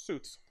Facebook,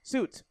 Suits.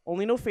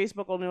 only know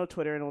Facebook, only know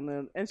Twitter, and only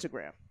know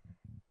Instagram.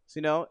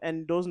 So,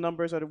 and those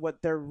numbers are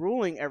what they're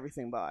ruling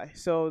everything by.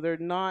 So they're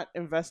not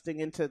investing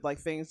into like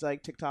things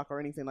like TikTok or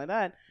anything like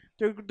that.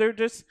 They're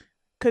just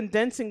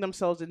condensing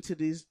themselves into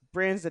these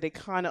brands that they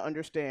kind of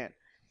understand.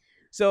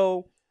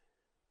 So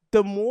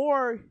the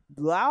more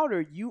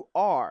louder you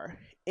are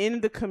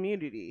in the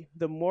community,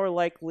 the more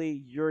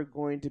likely you're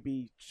going to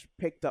be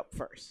picked up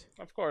first.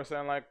 Of course,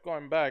 and like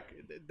going back,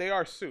 they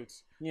are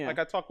suits. Yeah. Like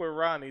I talked with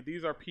Ronnie,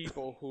 these are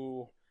people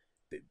who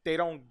they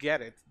don't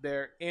get it.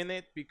 They're in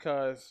it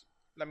because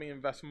let me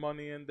invest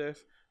money in this.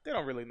 They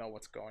don't really know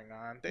what's going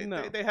on.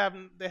 No. They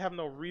have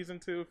no reason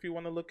to, if you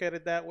want to look at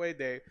it that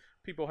way.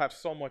 People have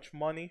so much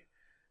money.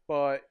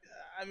 But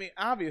I mean,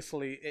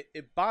 obviously,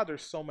 it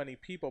bothers so many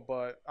people.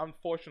 But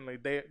unfortunately,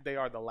 they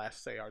are the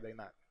last say, are they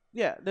not?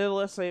 Yeah, they're the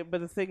last say.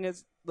 But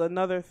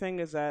another thing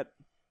is that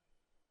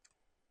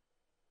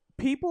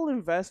people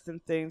invest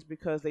in things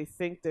because they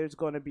think there's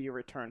going to be a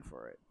return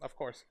for it. Of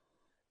course.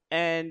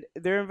 And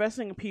they're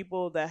investing in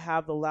people that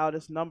have the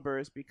loudest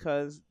numbers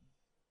because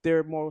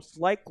they're most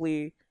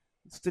likely,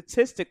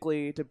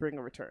 statistically, to bring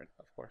a return.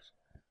 Of course.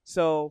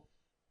 So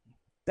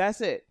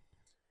that's it.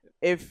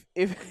 If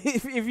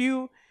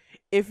you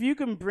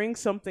can bring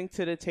something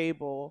to the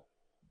table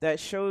that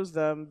shows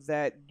them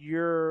that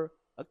you're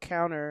a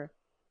counter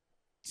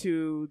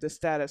to the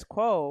status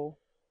quo,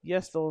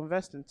 yes, they'll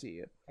invest into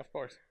you. Of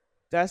course.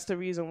 That's the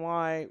reason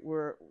why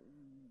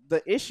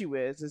the issue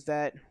is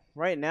that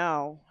right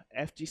now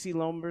FGC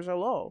numbers are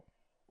low.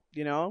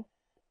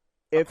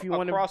 If you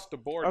want to across the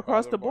board,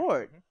 across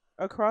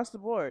the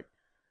board,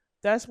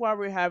 that's why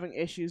we're having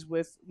issues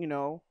with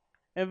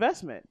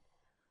investment.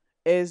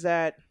 Is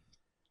that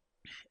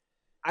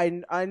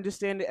I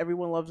understand that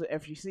everyone loves the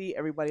FGC,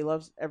 everybody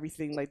loves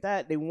everything like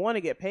that. They want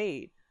to get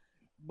paid,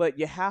 but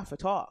you have to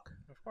talk.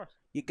 Of course.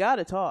 You got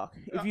to talk.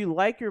 Yeah. If you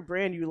like your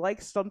brand, you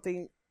like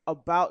something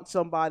about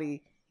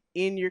somebody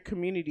in your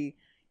community,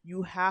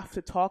 you have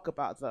to talk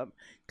about them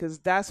because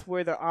that's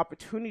where the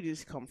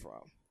opportunities come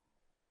from.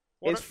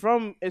 It's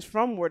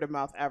from word of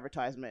mouth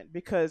advertisement,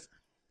 because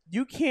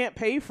you can't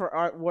pay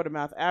for word of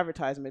mouth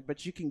advertisement,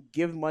 but you can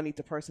give money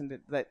to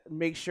person that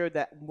make sure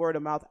that word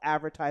of mouth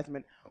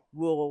advertisement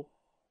will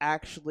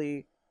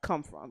actually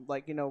come from.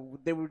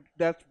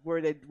 That's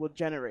where they will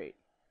generate.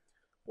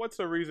 What's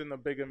the reason a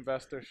big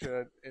investor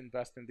should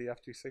invest in the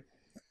FGC?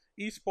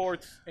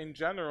 Esports in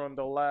general in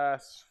the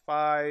last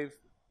 5,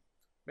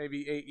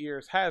 maybe 8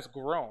 years has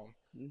grown,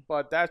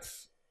 but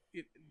that's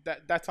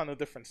on a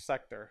different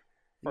sector.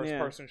 First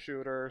person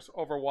shooters,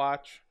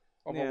 Overwatch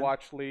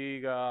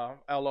League,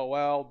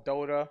 LOL,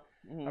 Dota.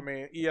 Mm-hmm. I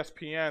mean,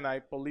 ESPN, I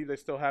believe they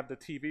still have the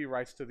TV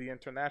rights to the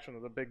international,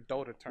 the big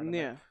Dota tournament.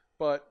 Yeah.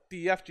 But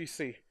the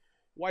FGC,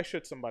 why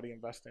should somebody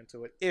invest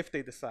into it if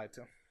they decide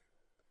to?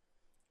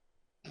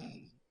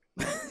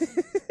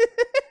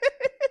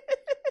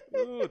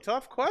 Ooh,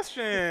 tough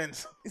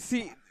questions.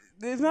 See,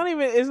 it's not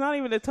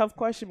even a tough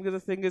question, because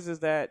the thing is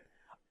that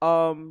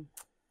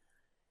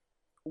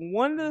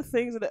one of the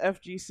things of the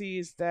FGC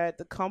is that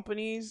the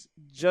companies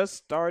just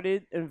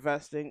started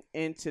investing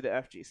into the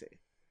FGC.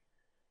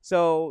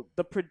 So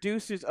the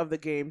producers of the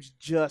games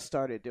just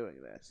started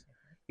doing this.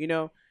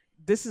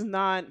 This is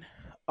not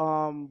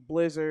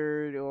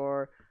Blizzard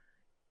or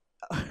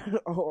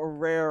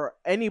Rare or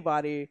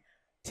anybody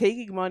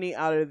taking money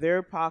out of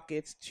their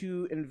pockets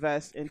to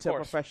invest into a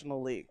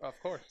professional league. Of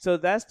course. So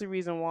that's the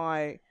reason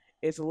why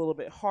it's a little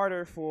bit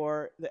harder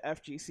for the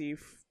FGC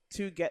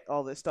to get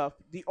all this stuff.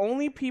 The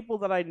only people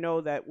that I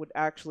know that would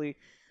actually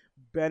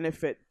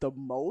benefit the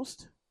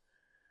most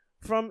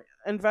from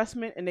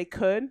investment, and they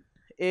could,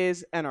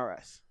 is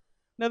NRS.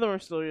 NetherRealm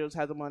Studios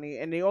has the money,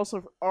 and they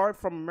also are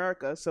from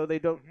America, so they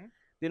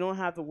don't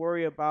have to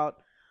worry about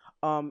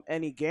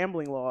any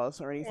gambling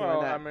laws or anything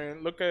like that. I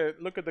mean, look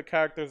at the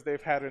characters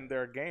they've had in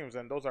their games,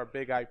 and those are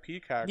big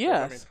IP characters.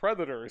 Yes. I mean,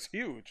 Predator is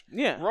huge.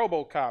 Yeah.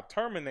 RoboCop,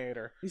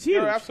 Terminator. It's huge.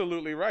 You're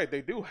absolutely right.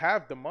 They do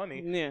have the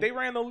money. Yeah. They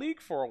ran the league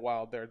for a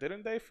while there,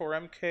 didn't they? For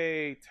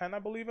MK10, I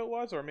believe it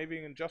was, or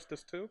maybe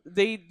Injustice 2.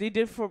 They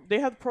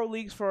have pro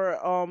leagues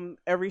for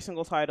every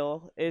single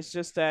title. It's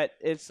just that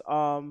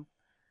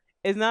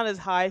it's not as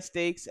high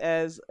stakes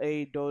as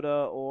a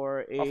Dota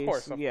or Of a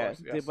course, of yeah,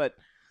 course, yes, but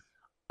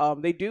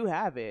they do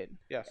have it,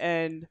 yes,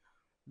 and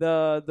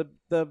the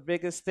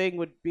biggest thing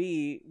would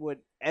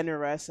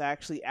NRS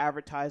actually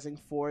advertising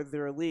for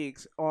their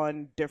leagues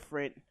on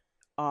different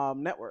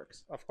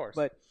networks, of course.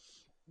 but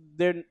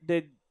they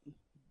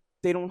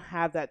they don't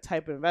have that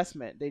type of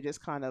investment. They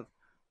just kind of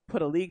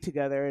put a league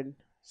together, and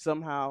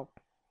somehow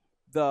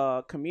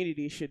the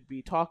community should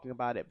be talking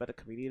about it, but the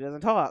community doesn't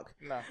talk.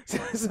 No,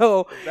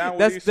 So down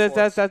with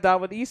that's esports.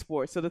 not with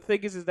esports. So the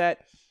thing is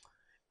that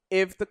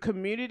if the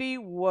community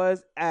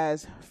was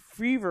as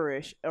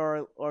feverish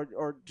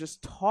or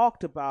just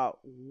talked about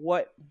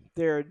what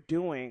they're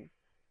doing,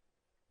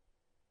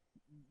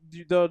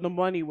 the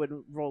money would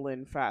roll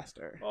in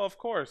faster. Well, of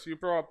course, you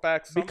brought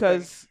back something.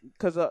 Because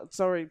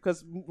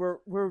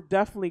we're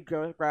definitely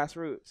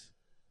grassroots.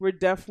 We're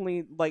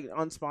definitely like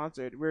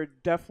unsponsored. We're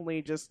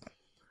definitely just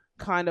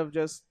kind of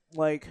just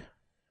like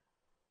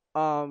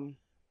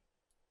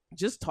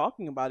just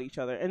talking about each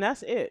other, and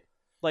that's it.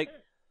 Like,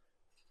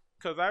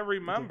 Because I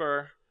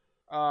remember,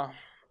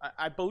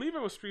 I believe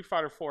it was Street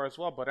Fighter 4 as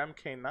well, but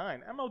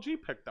MK9,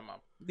 MLG picked them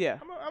up. yeah.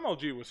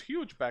 MLG was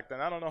huge back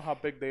then. I don't know how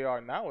big they are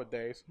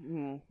nowadays,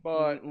 Mm,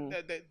 but mm,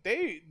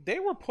 mm. they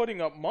were putting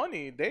up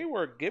money. They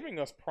were giving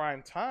us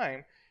prime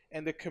time,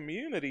 and the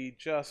community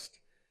just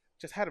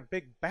had a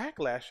big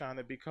backlash on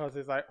it because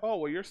it's like, oh,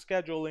 well, you're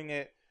scheduling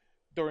it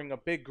during a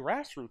big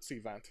grassroots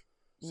event.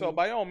 So Mhm.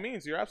 by all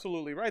means, you're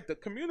absolutely right. The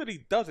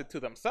community does it to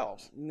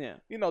themselves. Yeah.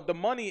 You know, the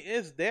money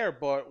is there,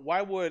 but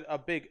why would a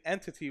big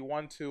entity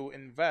want to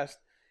invest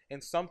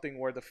in something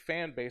where the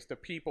fan base, the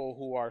people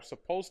who are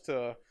supposed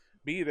to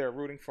be there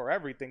rooting for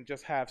everything,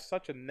 just have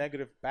such a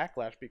negative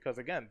backlash? Because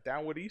again,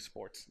 down with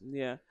esports.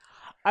 Yeah.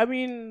 I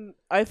mean,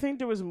 I think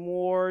there was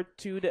more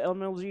to the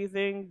MLG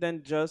thing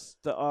than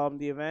just the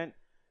event.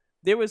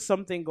 There was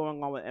something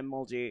going on with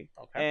MLG,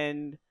 Okay.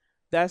 and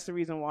that's the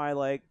reason why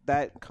like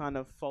that kind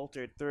of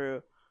faltered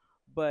through.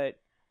 But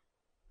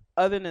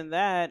other than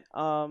that,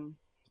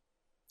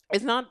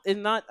 it's not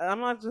I'm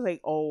not just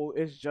like, oh,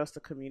 it's just a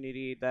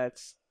community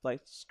that's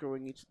like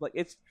screwing each, like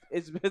it's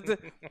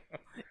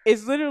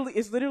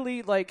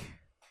literally like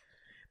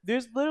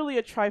there's literally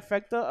a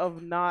trifecta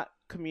of not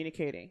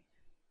communicating.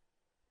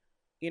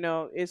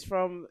 It's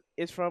from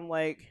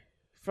like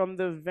from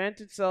the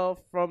event itself,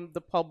 from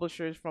the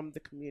publishers, from the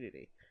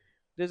community.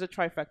 There's a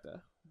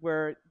trifecta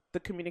where the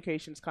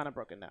communication's kind of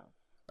broken down.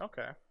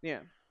 Okay. Yeah.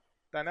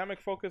 Dynamic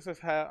Focus has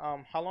had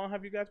how long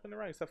have you guys been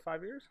around? You said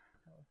 5 years?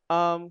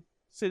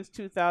 Since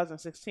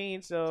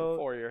 2016, So so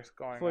 4 years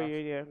going 4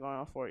 years, on. yeah, going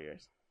on 4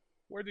 years.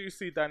 Where do you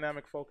see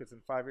Dynamic Focus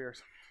in 5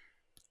 years?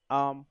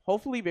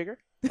 Hopefully bigger.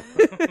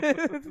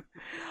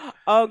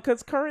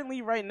 Because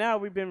currently, right now,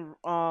 we've been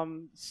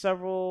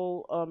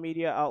several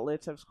media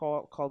outlets have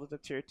called it a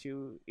tier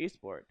 2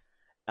 esport.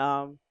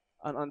 An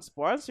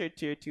unsponsored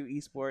tier 2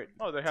 esport.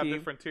 Oh, they have team,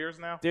 different tiers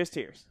now? There's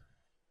tiers.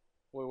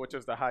 Which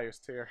is the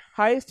highest tier?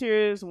 Highest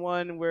tier is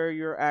one where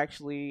you're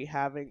actually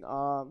having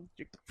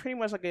you're pretty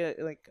much like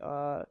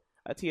a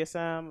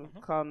TSM,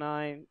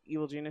 Cloud9,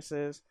 Evil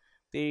Geniuses.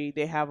 They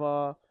have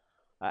a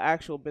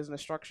actual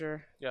business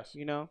structure. Yes.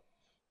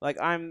 Like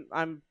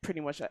I'm pretty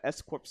much a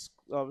S corp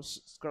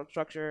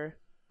structure,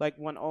 like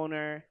one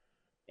owner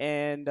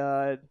and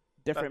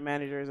different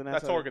managers, and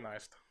That's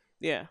organized.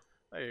 Yeah.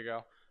 There you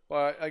go.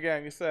 But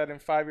again, you said in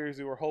 5 years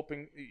you're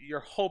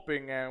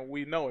hoping, and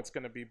we know it's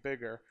going to be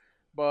bigger.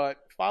 But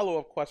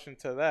follow-up question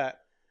to that: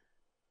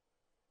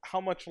 how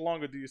much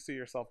longer do you see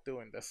yourself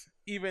doing this?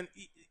 Even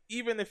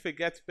if it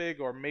gets big,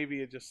 or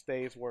maybe it just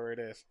stays where it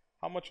is.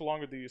 How much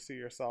longer do you see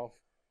yourself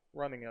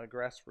running a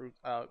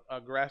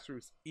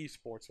grassroots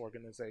esports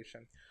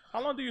organization?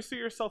 How long do you see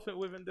yourself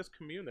within this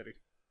community?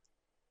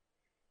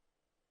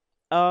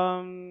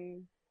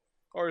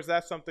 Or is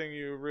that something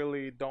you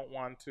really don't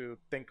want to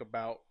think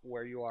about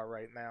where you are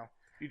right now?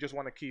 You just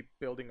want to keep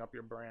building up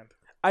your brand.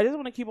 I just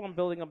want to keep on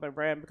building up my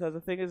brand, because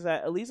the thing is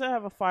that at least I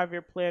have a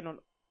 5-year plan on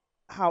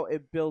how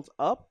it builds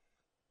up,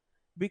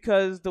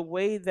 because the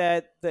way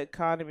that the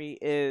economy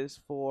is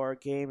for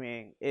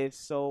gaming is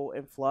so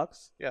in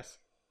flux Yes.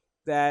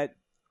 that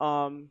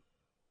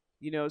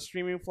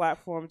streaming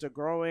platforms are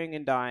growing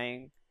and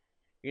dying.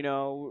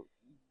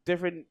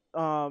 Different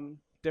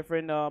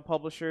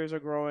publishers are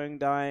growing,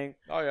 dying.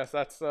 Oh yes,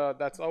 that's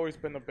always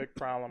been a big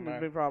problem, man.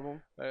 Big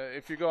problem.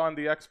 If you go on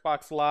the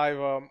Xbox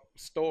Live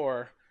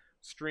store,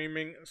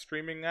 streaming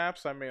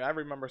apps. I mean, I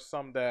remember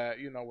some that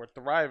were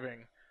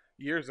thriving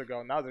years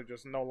ago. Now they're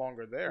just no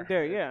longer there.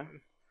 Yeah.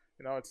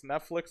 It's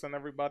Netflix and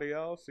everybody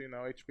else.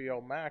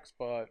 HBO Max,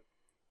 but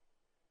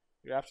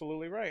you're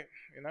absolutely right.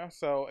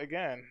 So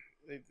again,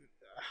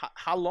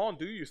 how long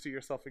do you see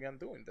yourself again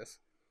doing this?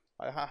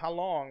 How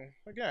long?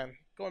 Again,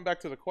 going back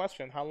to the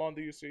question, how long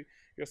do you see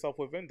yourself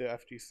within the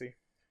FGC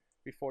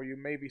before you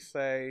maybe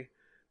say,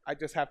 I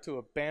just have to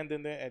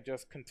abandon it and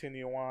just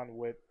continue on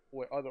with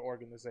other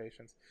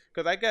organizations?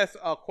 Because I guess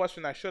a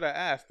question I should have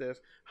asked is,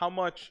 how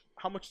much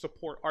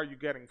support are you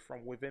getting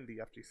from within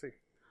the FGC?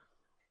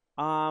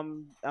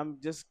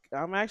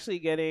 I'm actually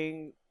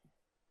getting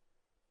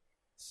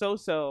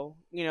so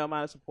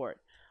amount of support.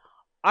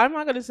 I'm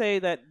not gonna say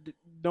that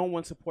no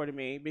one supported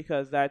me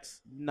because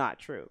that's not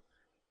true.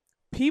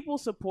 People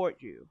support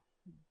you,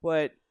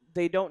 but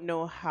they don't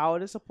know how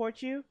to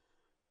support you,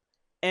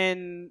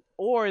 and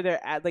or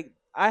they're at like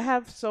I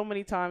have so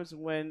many times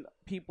when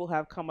people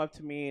have come up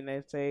to me and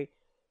they say,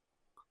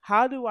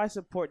 "How do I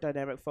support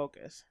Dynamic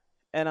Focus?"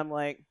 And I'm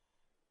like,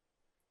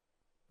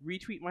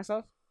 retweet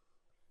myself.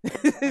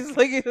 It's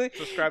like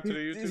Subscribe to the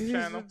YouTube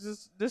channel.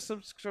 Just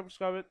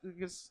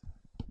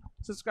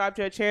subscribe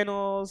to our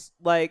channels.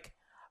 Like,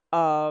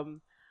 I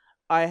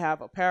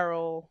have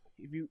apparel.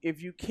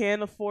 If you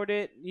can afford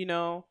it,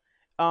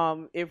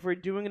 if we're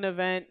doing an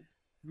event,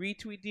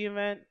 retweet the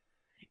event.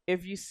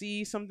 If you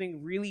see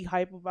something really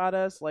hype about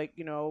us, like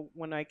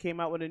when I came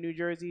out with the new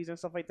jerseys and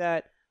stuff like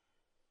that,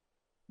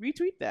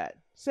 retweet that.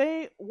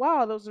 Say,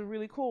 wow, those are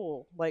really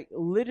cool. Like,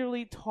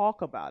 literally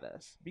talk about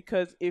us.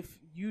 Because if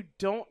you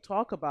don't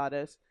talk about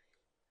us,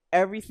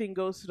 everything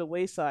goes to the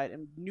wayside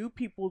and new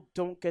people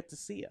don't get to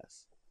see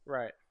us.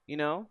 Right.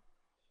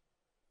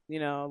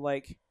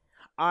 Like,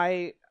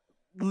 I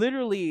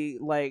literally,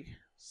 like,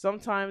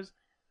 sometimes,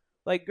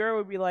 like, girl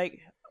would be like,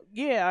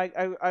 yeah,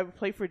 I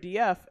play for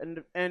DF.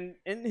 And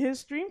in his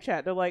stream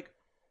chat, they're like,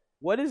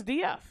 what is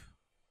DF?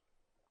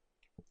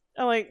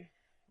 I'm like,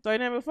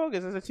 Dynamic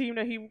Focus is a team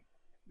that he...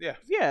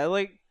 Yeah,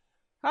 like,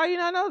 how you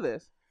not know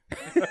this?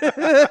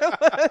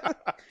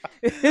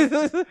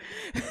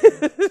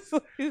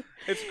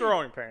 It's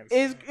growing pains.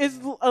 It's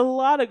a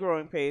lot of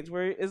growing pains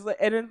where it's like,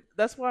 and then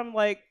that's why I'm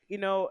like,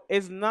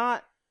 it's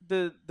not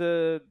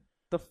the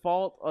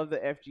fault of the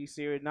FG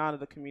series, not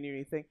of the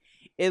community thing.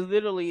 It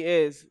literally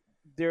is.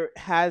 There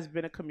has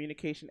been a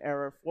communication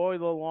error for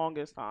the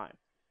longest time,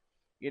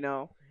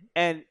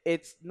 and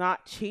it's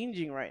not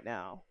changing right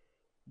now.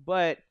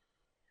 But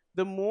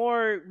the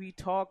more we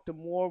talk, the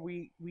more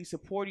we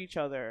support each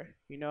other,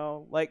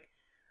 like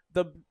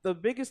the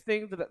biggest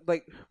thing that,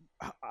 like,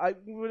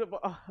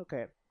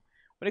 okay,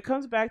 when it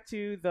comes back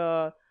to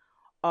the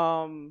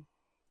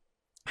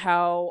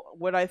how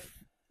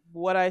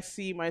what I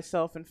see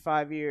myself in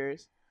 5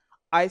 years,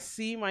 I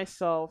see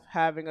myself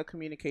having a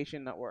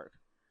communication network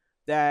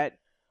that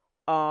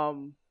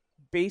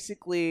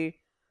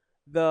basically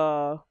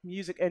the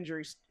music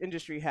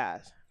industry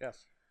has.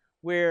 Yes.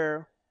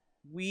 Where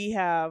we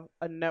have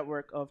a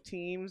network of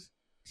teams,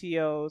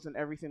 TOs, and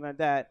everything like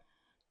that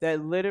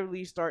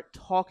literally start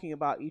talking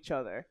about each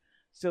other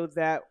so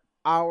that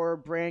our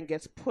brand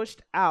gets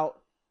pushed out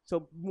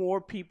so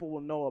more people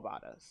will know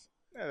about us.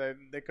 Yeah,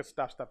 they could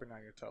stop stepping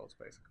on your toes,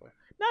 basically.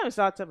 Not even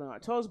stop stepping on our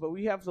toes, but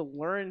we have to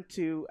learn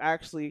to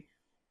actually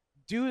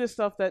do the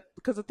stuff that,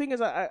 because the thing is,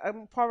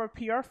 I'm part of a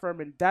PR firm,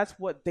 and that's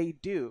what they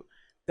do.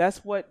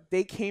 That's what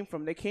they came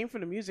from. They came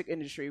from the music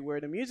industry, where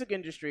the music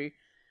industry,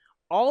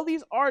 all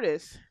these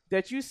artists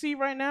that you see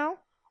right now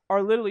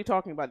are literally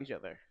talking about each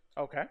other.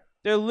 Okay.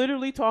 They're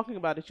literally talking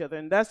about each other,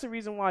 and that's the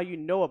reason why you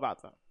know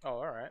about them. Oh,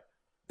 all right.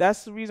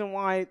 That's the reason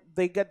why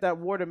they get that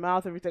word of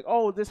mouth, everything.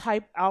 Oh, this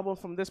hype album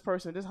from this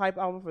person, this hype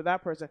album for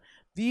that person.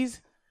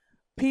 These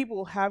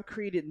people have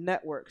created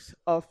networks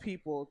of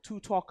people to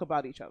talk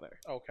about each other.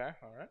 Okay,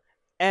 all right.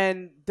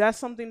 And that's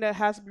something that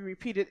has to be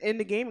repeated in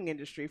the gaming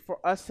industry for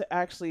us to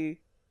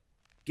actually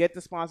get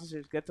the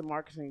sponsorships, get the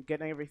marketing,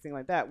 get everything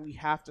like that. We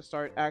have to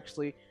start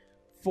actually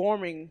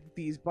forming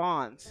these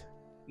bonds,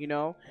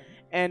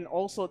 and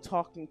also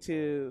talking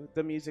to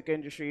the music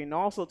industry and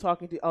also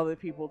talking to other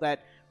people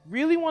that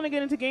really want to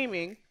get into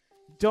gaming,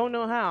 don't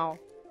know how,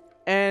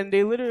 and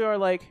they literally are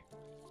like,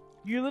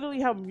 you literally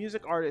have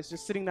music artists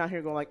just sitting down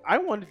here going like, I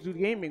want to do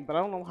gaming, but I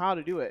don't know how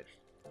to do it.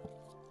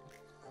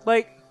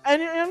 Like,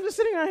 and I'm just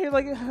sitting out here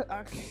like,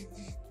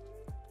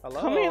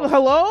 hello? Come in,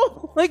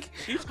 hello? Like,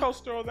 East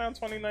Coast Throwdown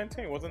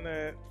 2019, wasn't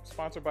it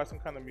sponsored by some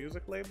kind of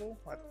music label?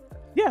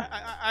 yeah.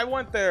 I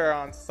went there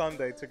on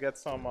Sunday to get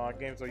some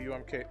games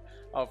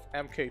of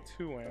MK2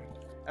 in,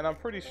 and I'm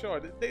pretty sure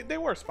they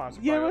were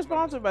sponsored. Yeah, by it was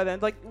sponsored by them.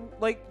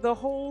 Like the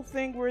whole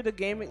thing where the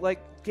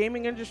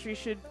gaming industry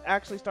should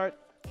actually start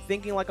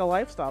thinking like a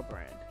lifestyle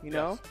brand.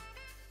 Yes.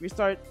 We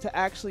start to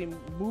actually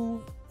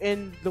move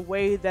in the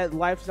way that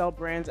lifestyle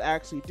brands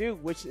actually do,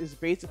 which is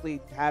basically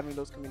having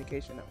those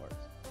communication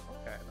networks.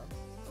 Okay.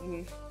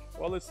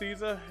 Mm-hmm. Well, it's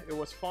Caesar. It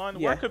was fun.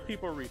 Yeah. Where could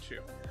people reach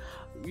you?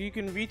 You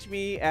can reach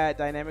me at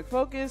Dynamic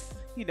Focus,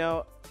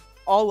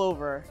 all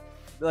over,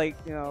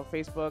 like,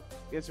 Facebook,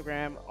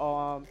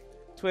 Instagram,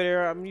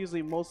 Twitter. I'm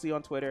usually mostly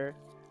on Twitter.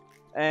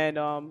 And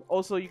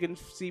also you can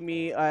see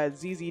me at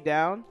ZZ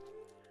Down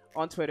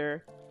on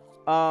Twitter.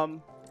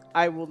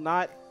 I will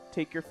not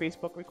take your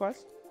Facebook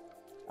request.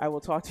 I will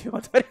talk to you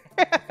on Twitter.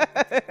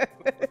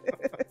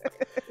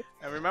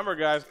 And remember,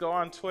 guys, go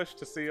on Twitch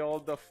to see all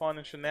the fun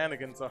and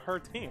shenanigans of her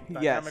team,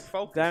 Dynamic Yes,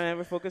 Focus.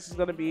 Dynamic Focus is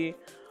going to be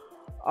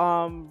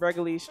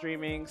regularly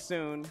streaming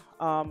soon.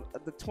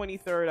 The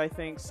 23rd, I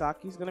think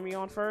Saki's going to be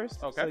on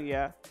first. Okay. So,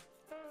 yeah.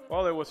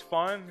 Well, it was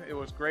fun. It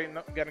was great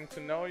getting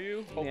to know you.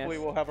 Hopefully, Yes.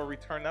 we'll have a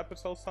return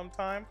episode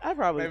sometime. I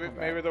probably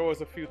Maybe there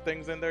was a few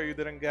things in there you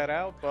didn't get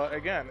out, but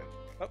again,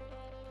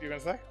 you're gonna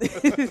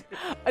say?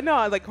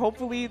 No, like,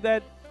 hopefully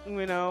that,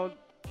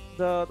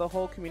 the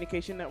whole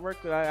communication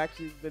network that I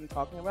actually been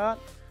talking about,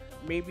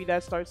 maybe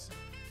that starts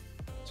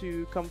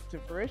to come to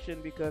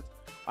fruition because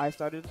I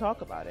started to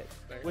talk about it,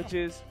 There you which go.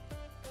 is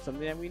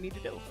something that we need to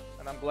do.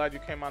 And I'm glad you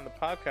came on the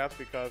podcast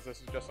because this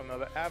is just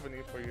another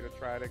avenue for you to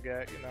try to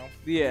get,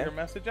 Yeah. your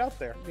message out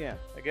there. Yeah.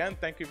 Again,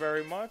 thank you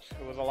very much.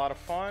 It was a lot of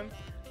fun.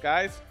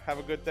 Guys, have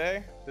a good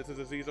day. This is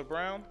Aziza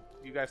Brown.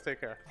 You guys take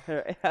care. All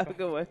right, have a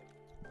good one.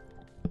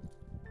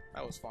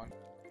 That was fun.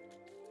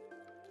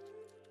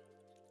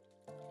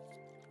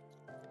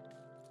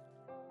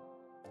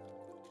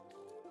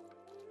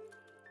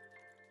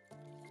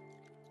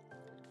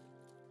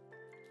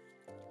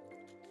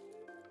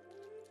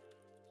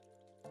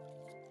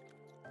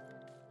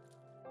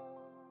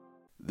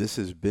 This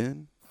has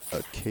been a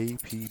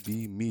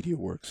KPB Media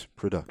Works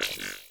production.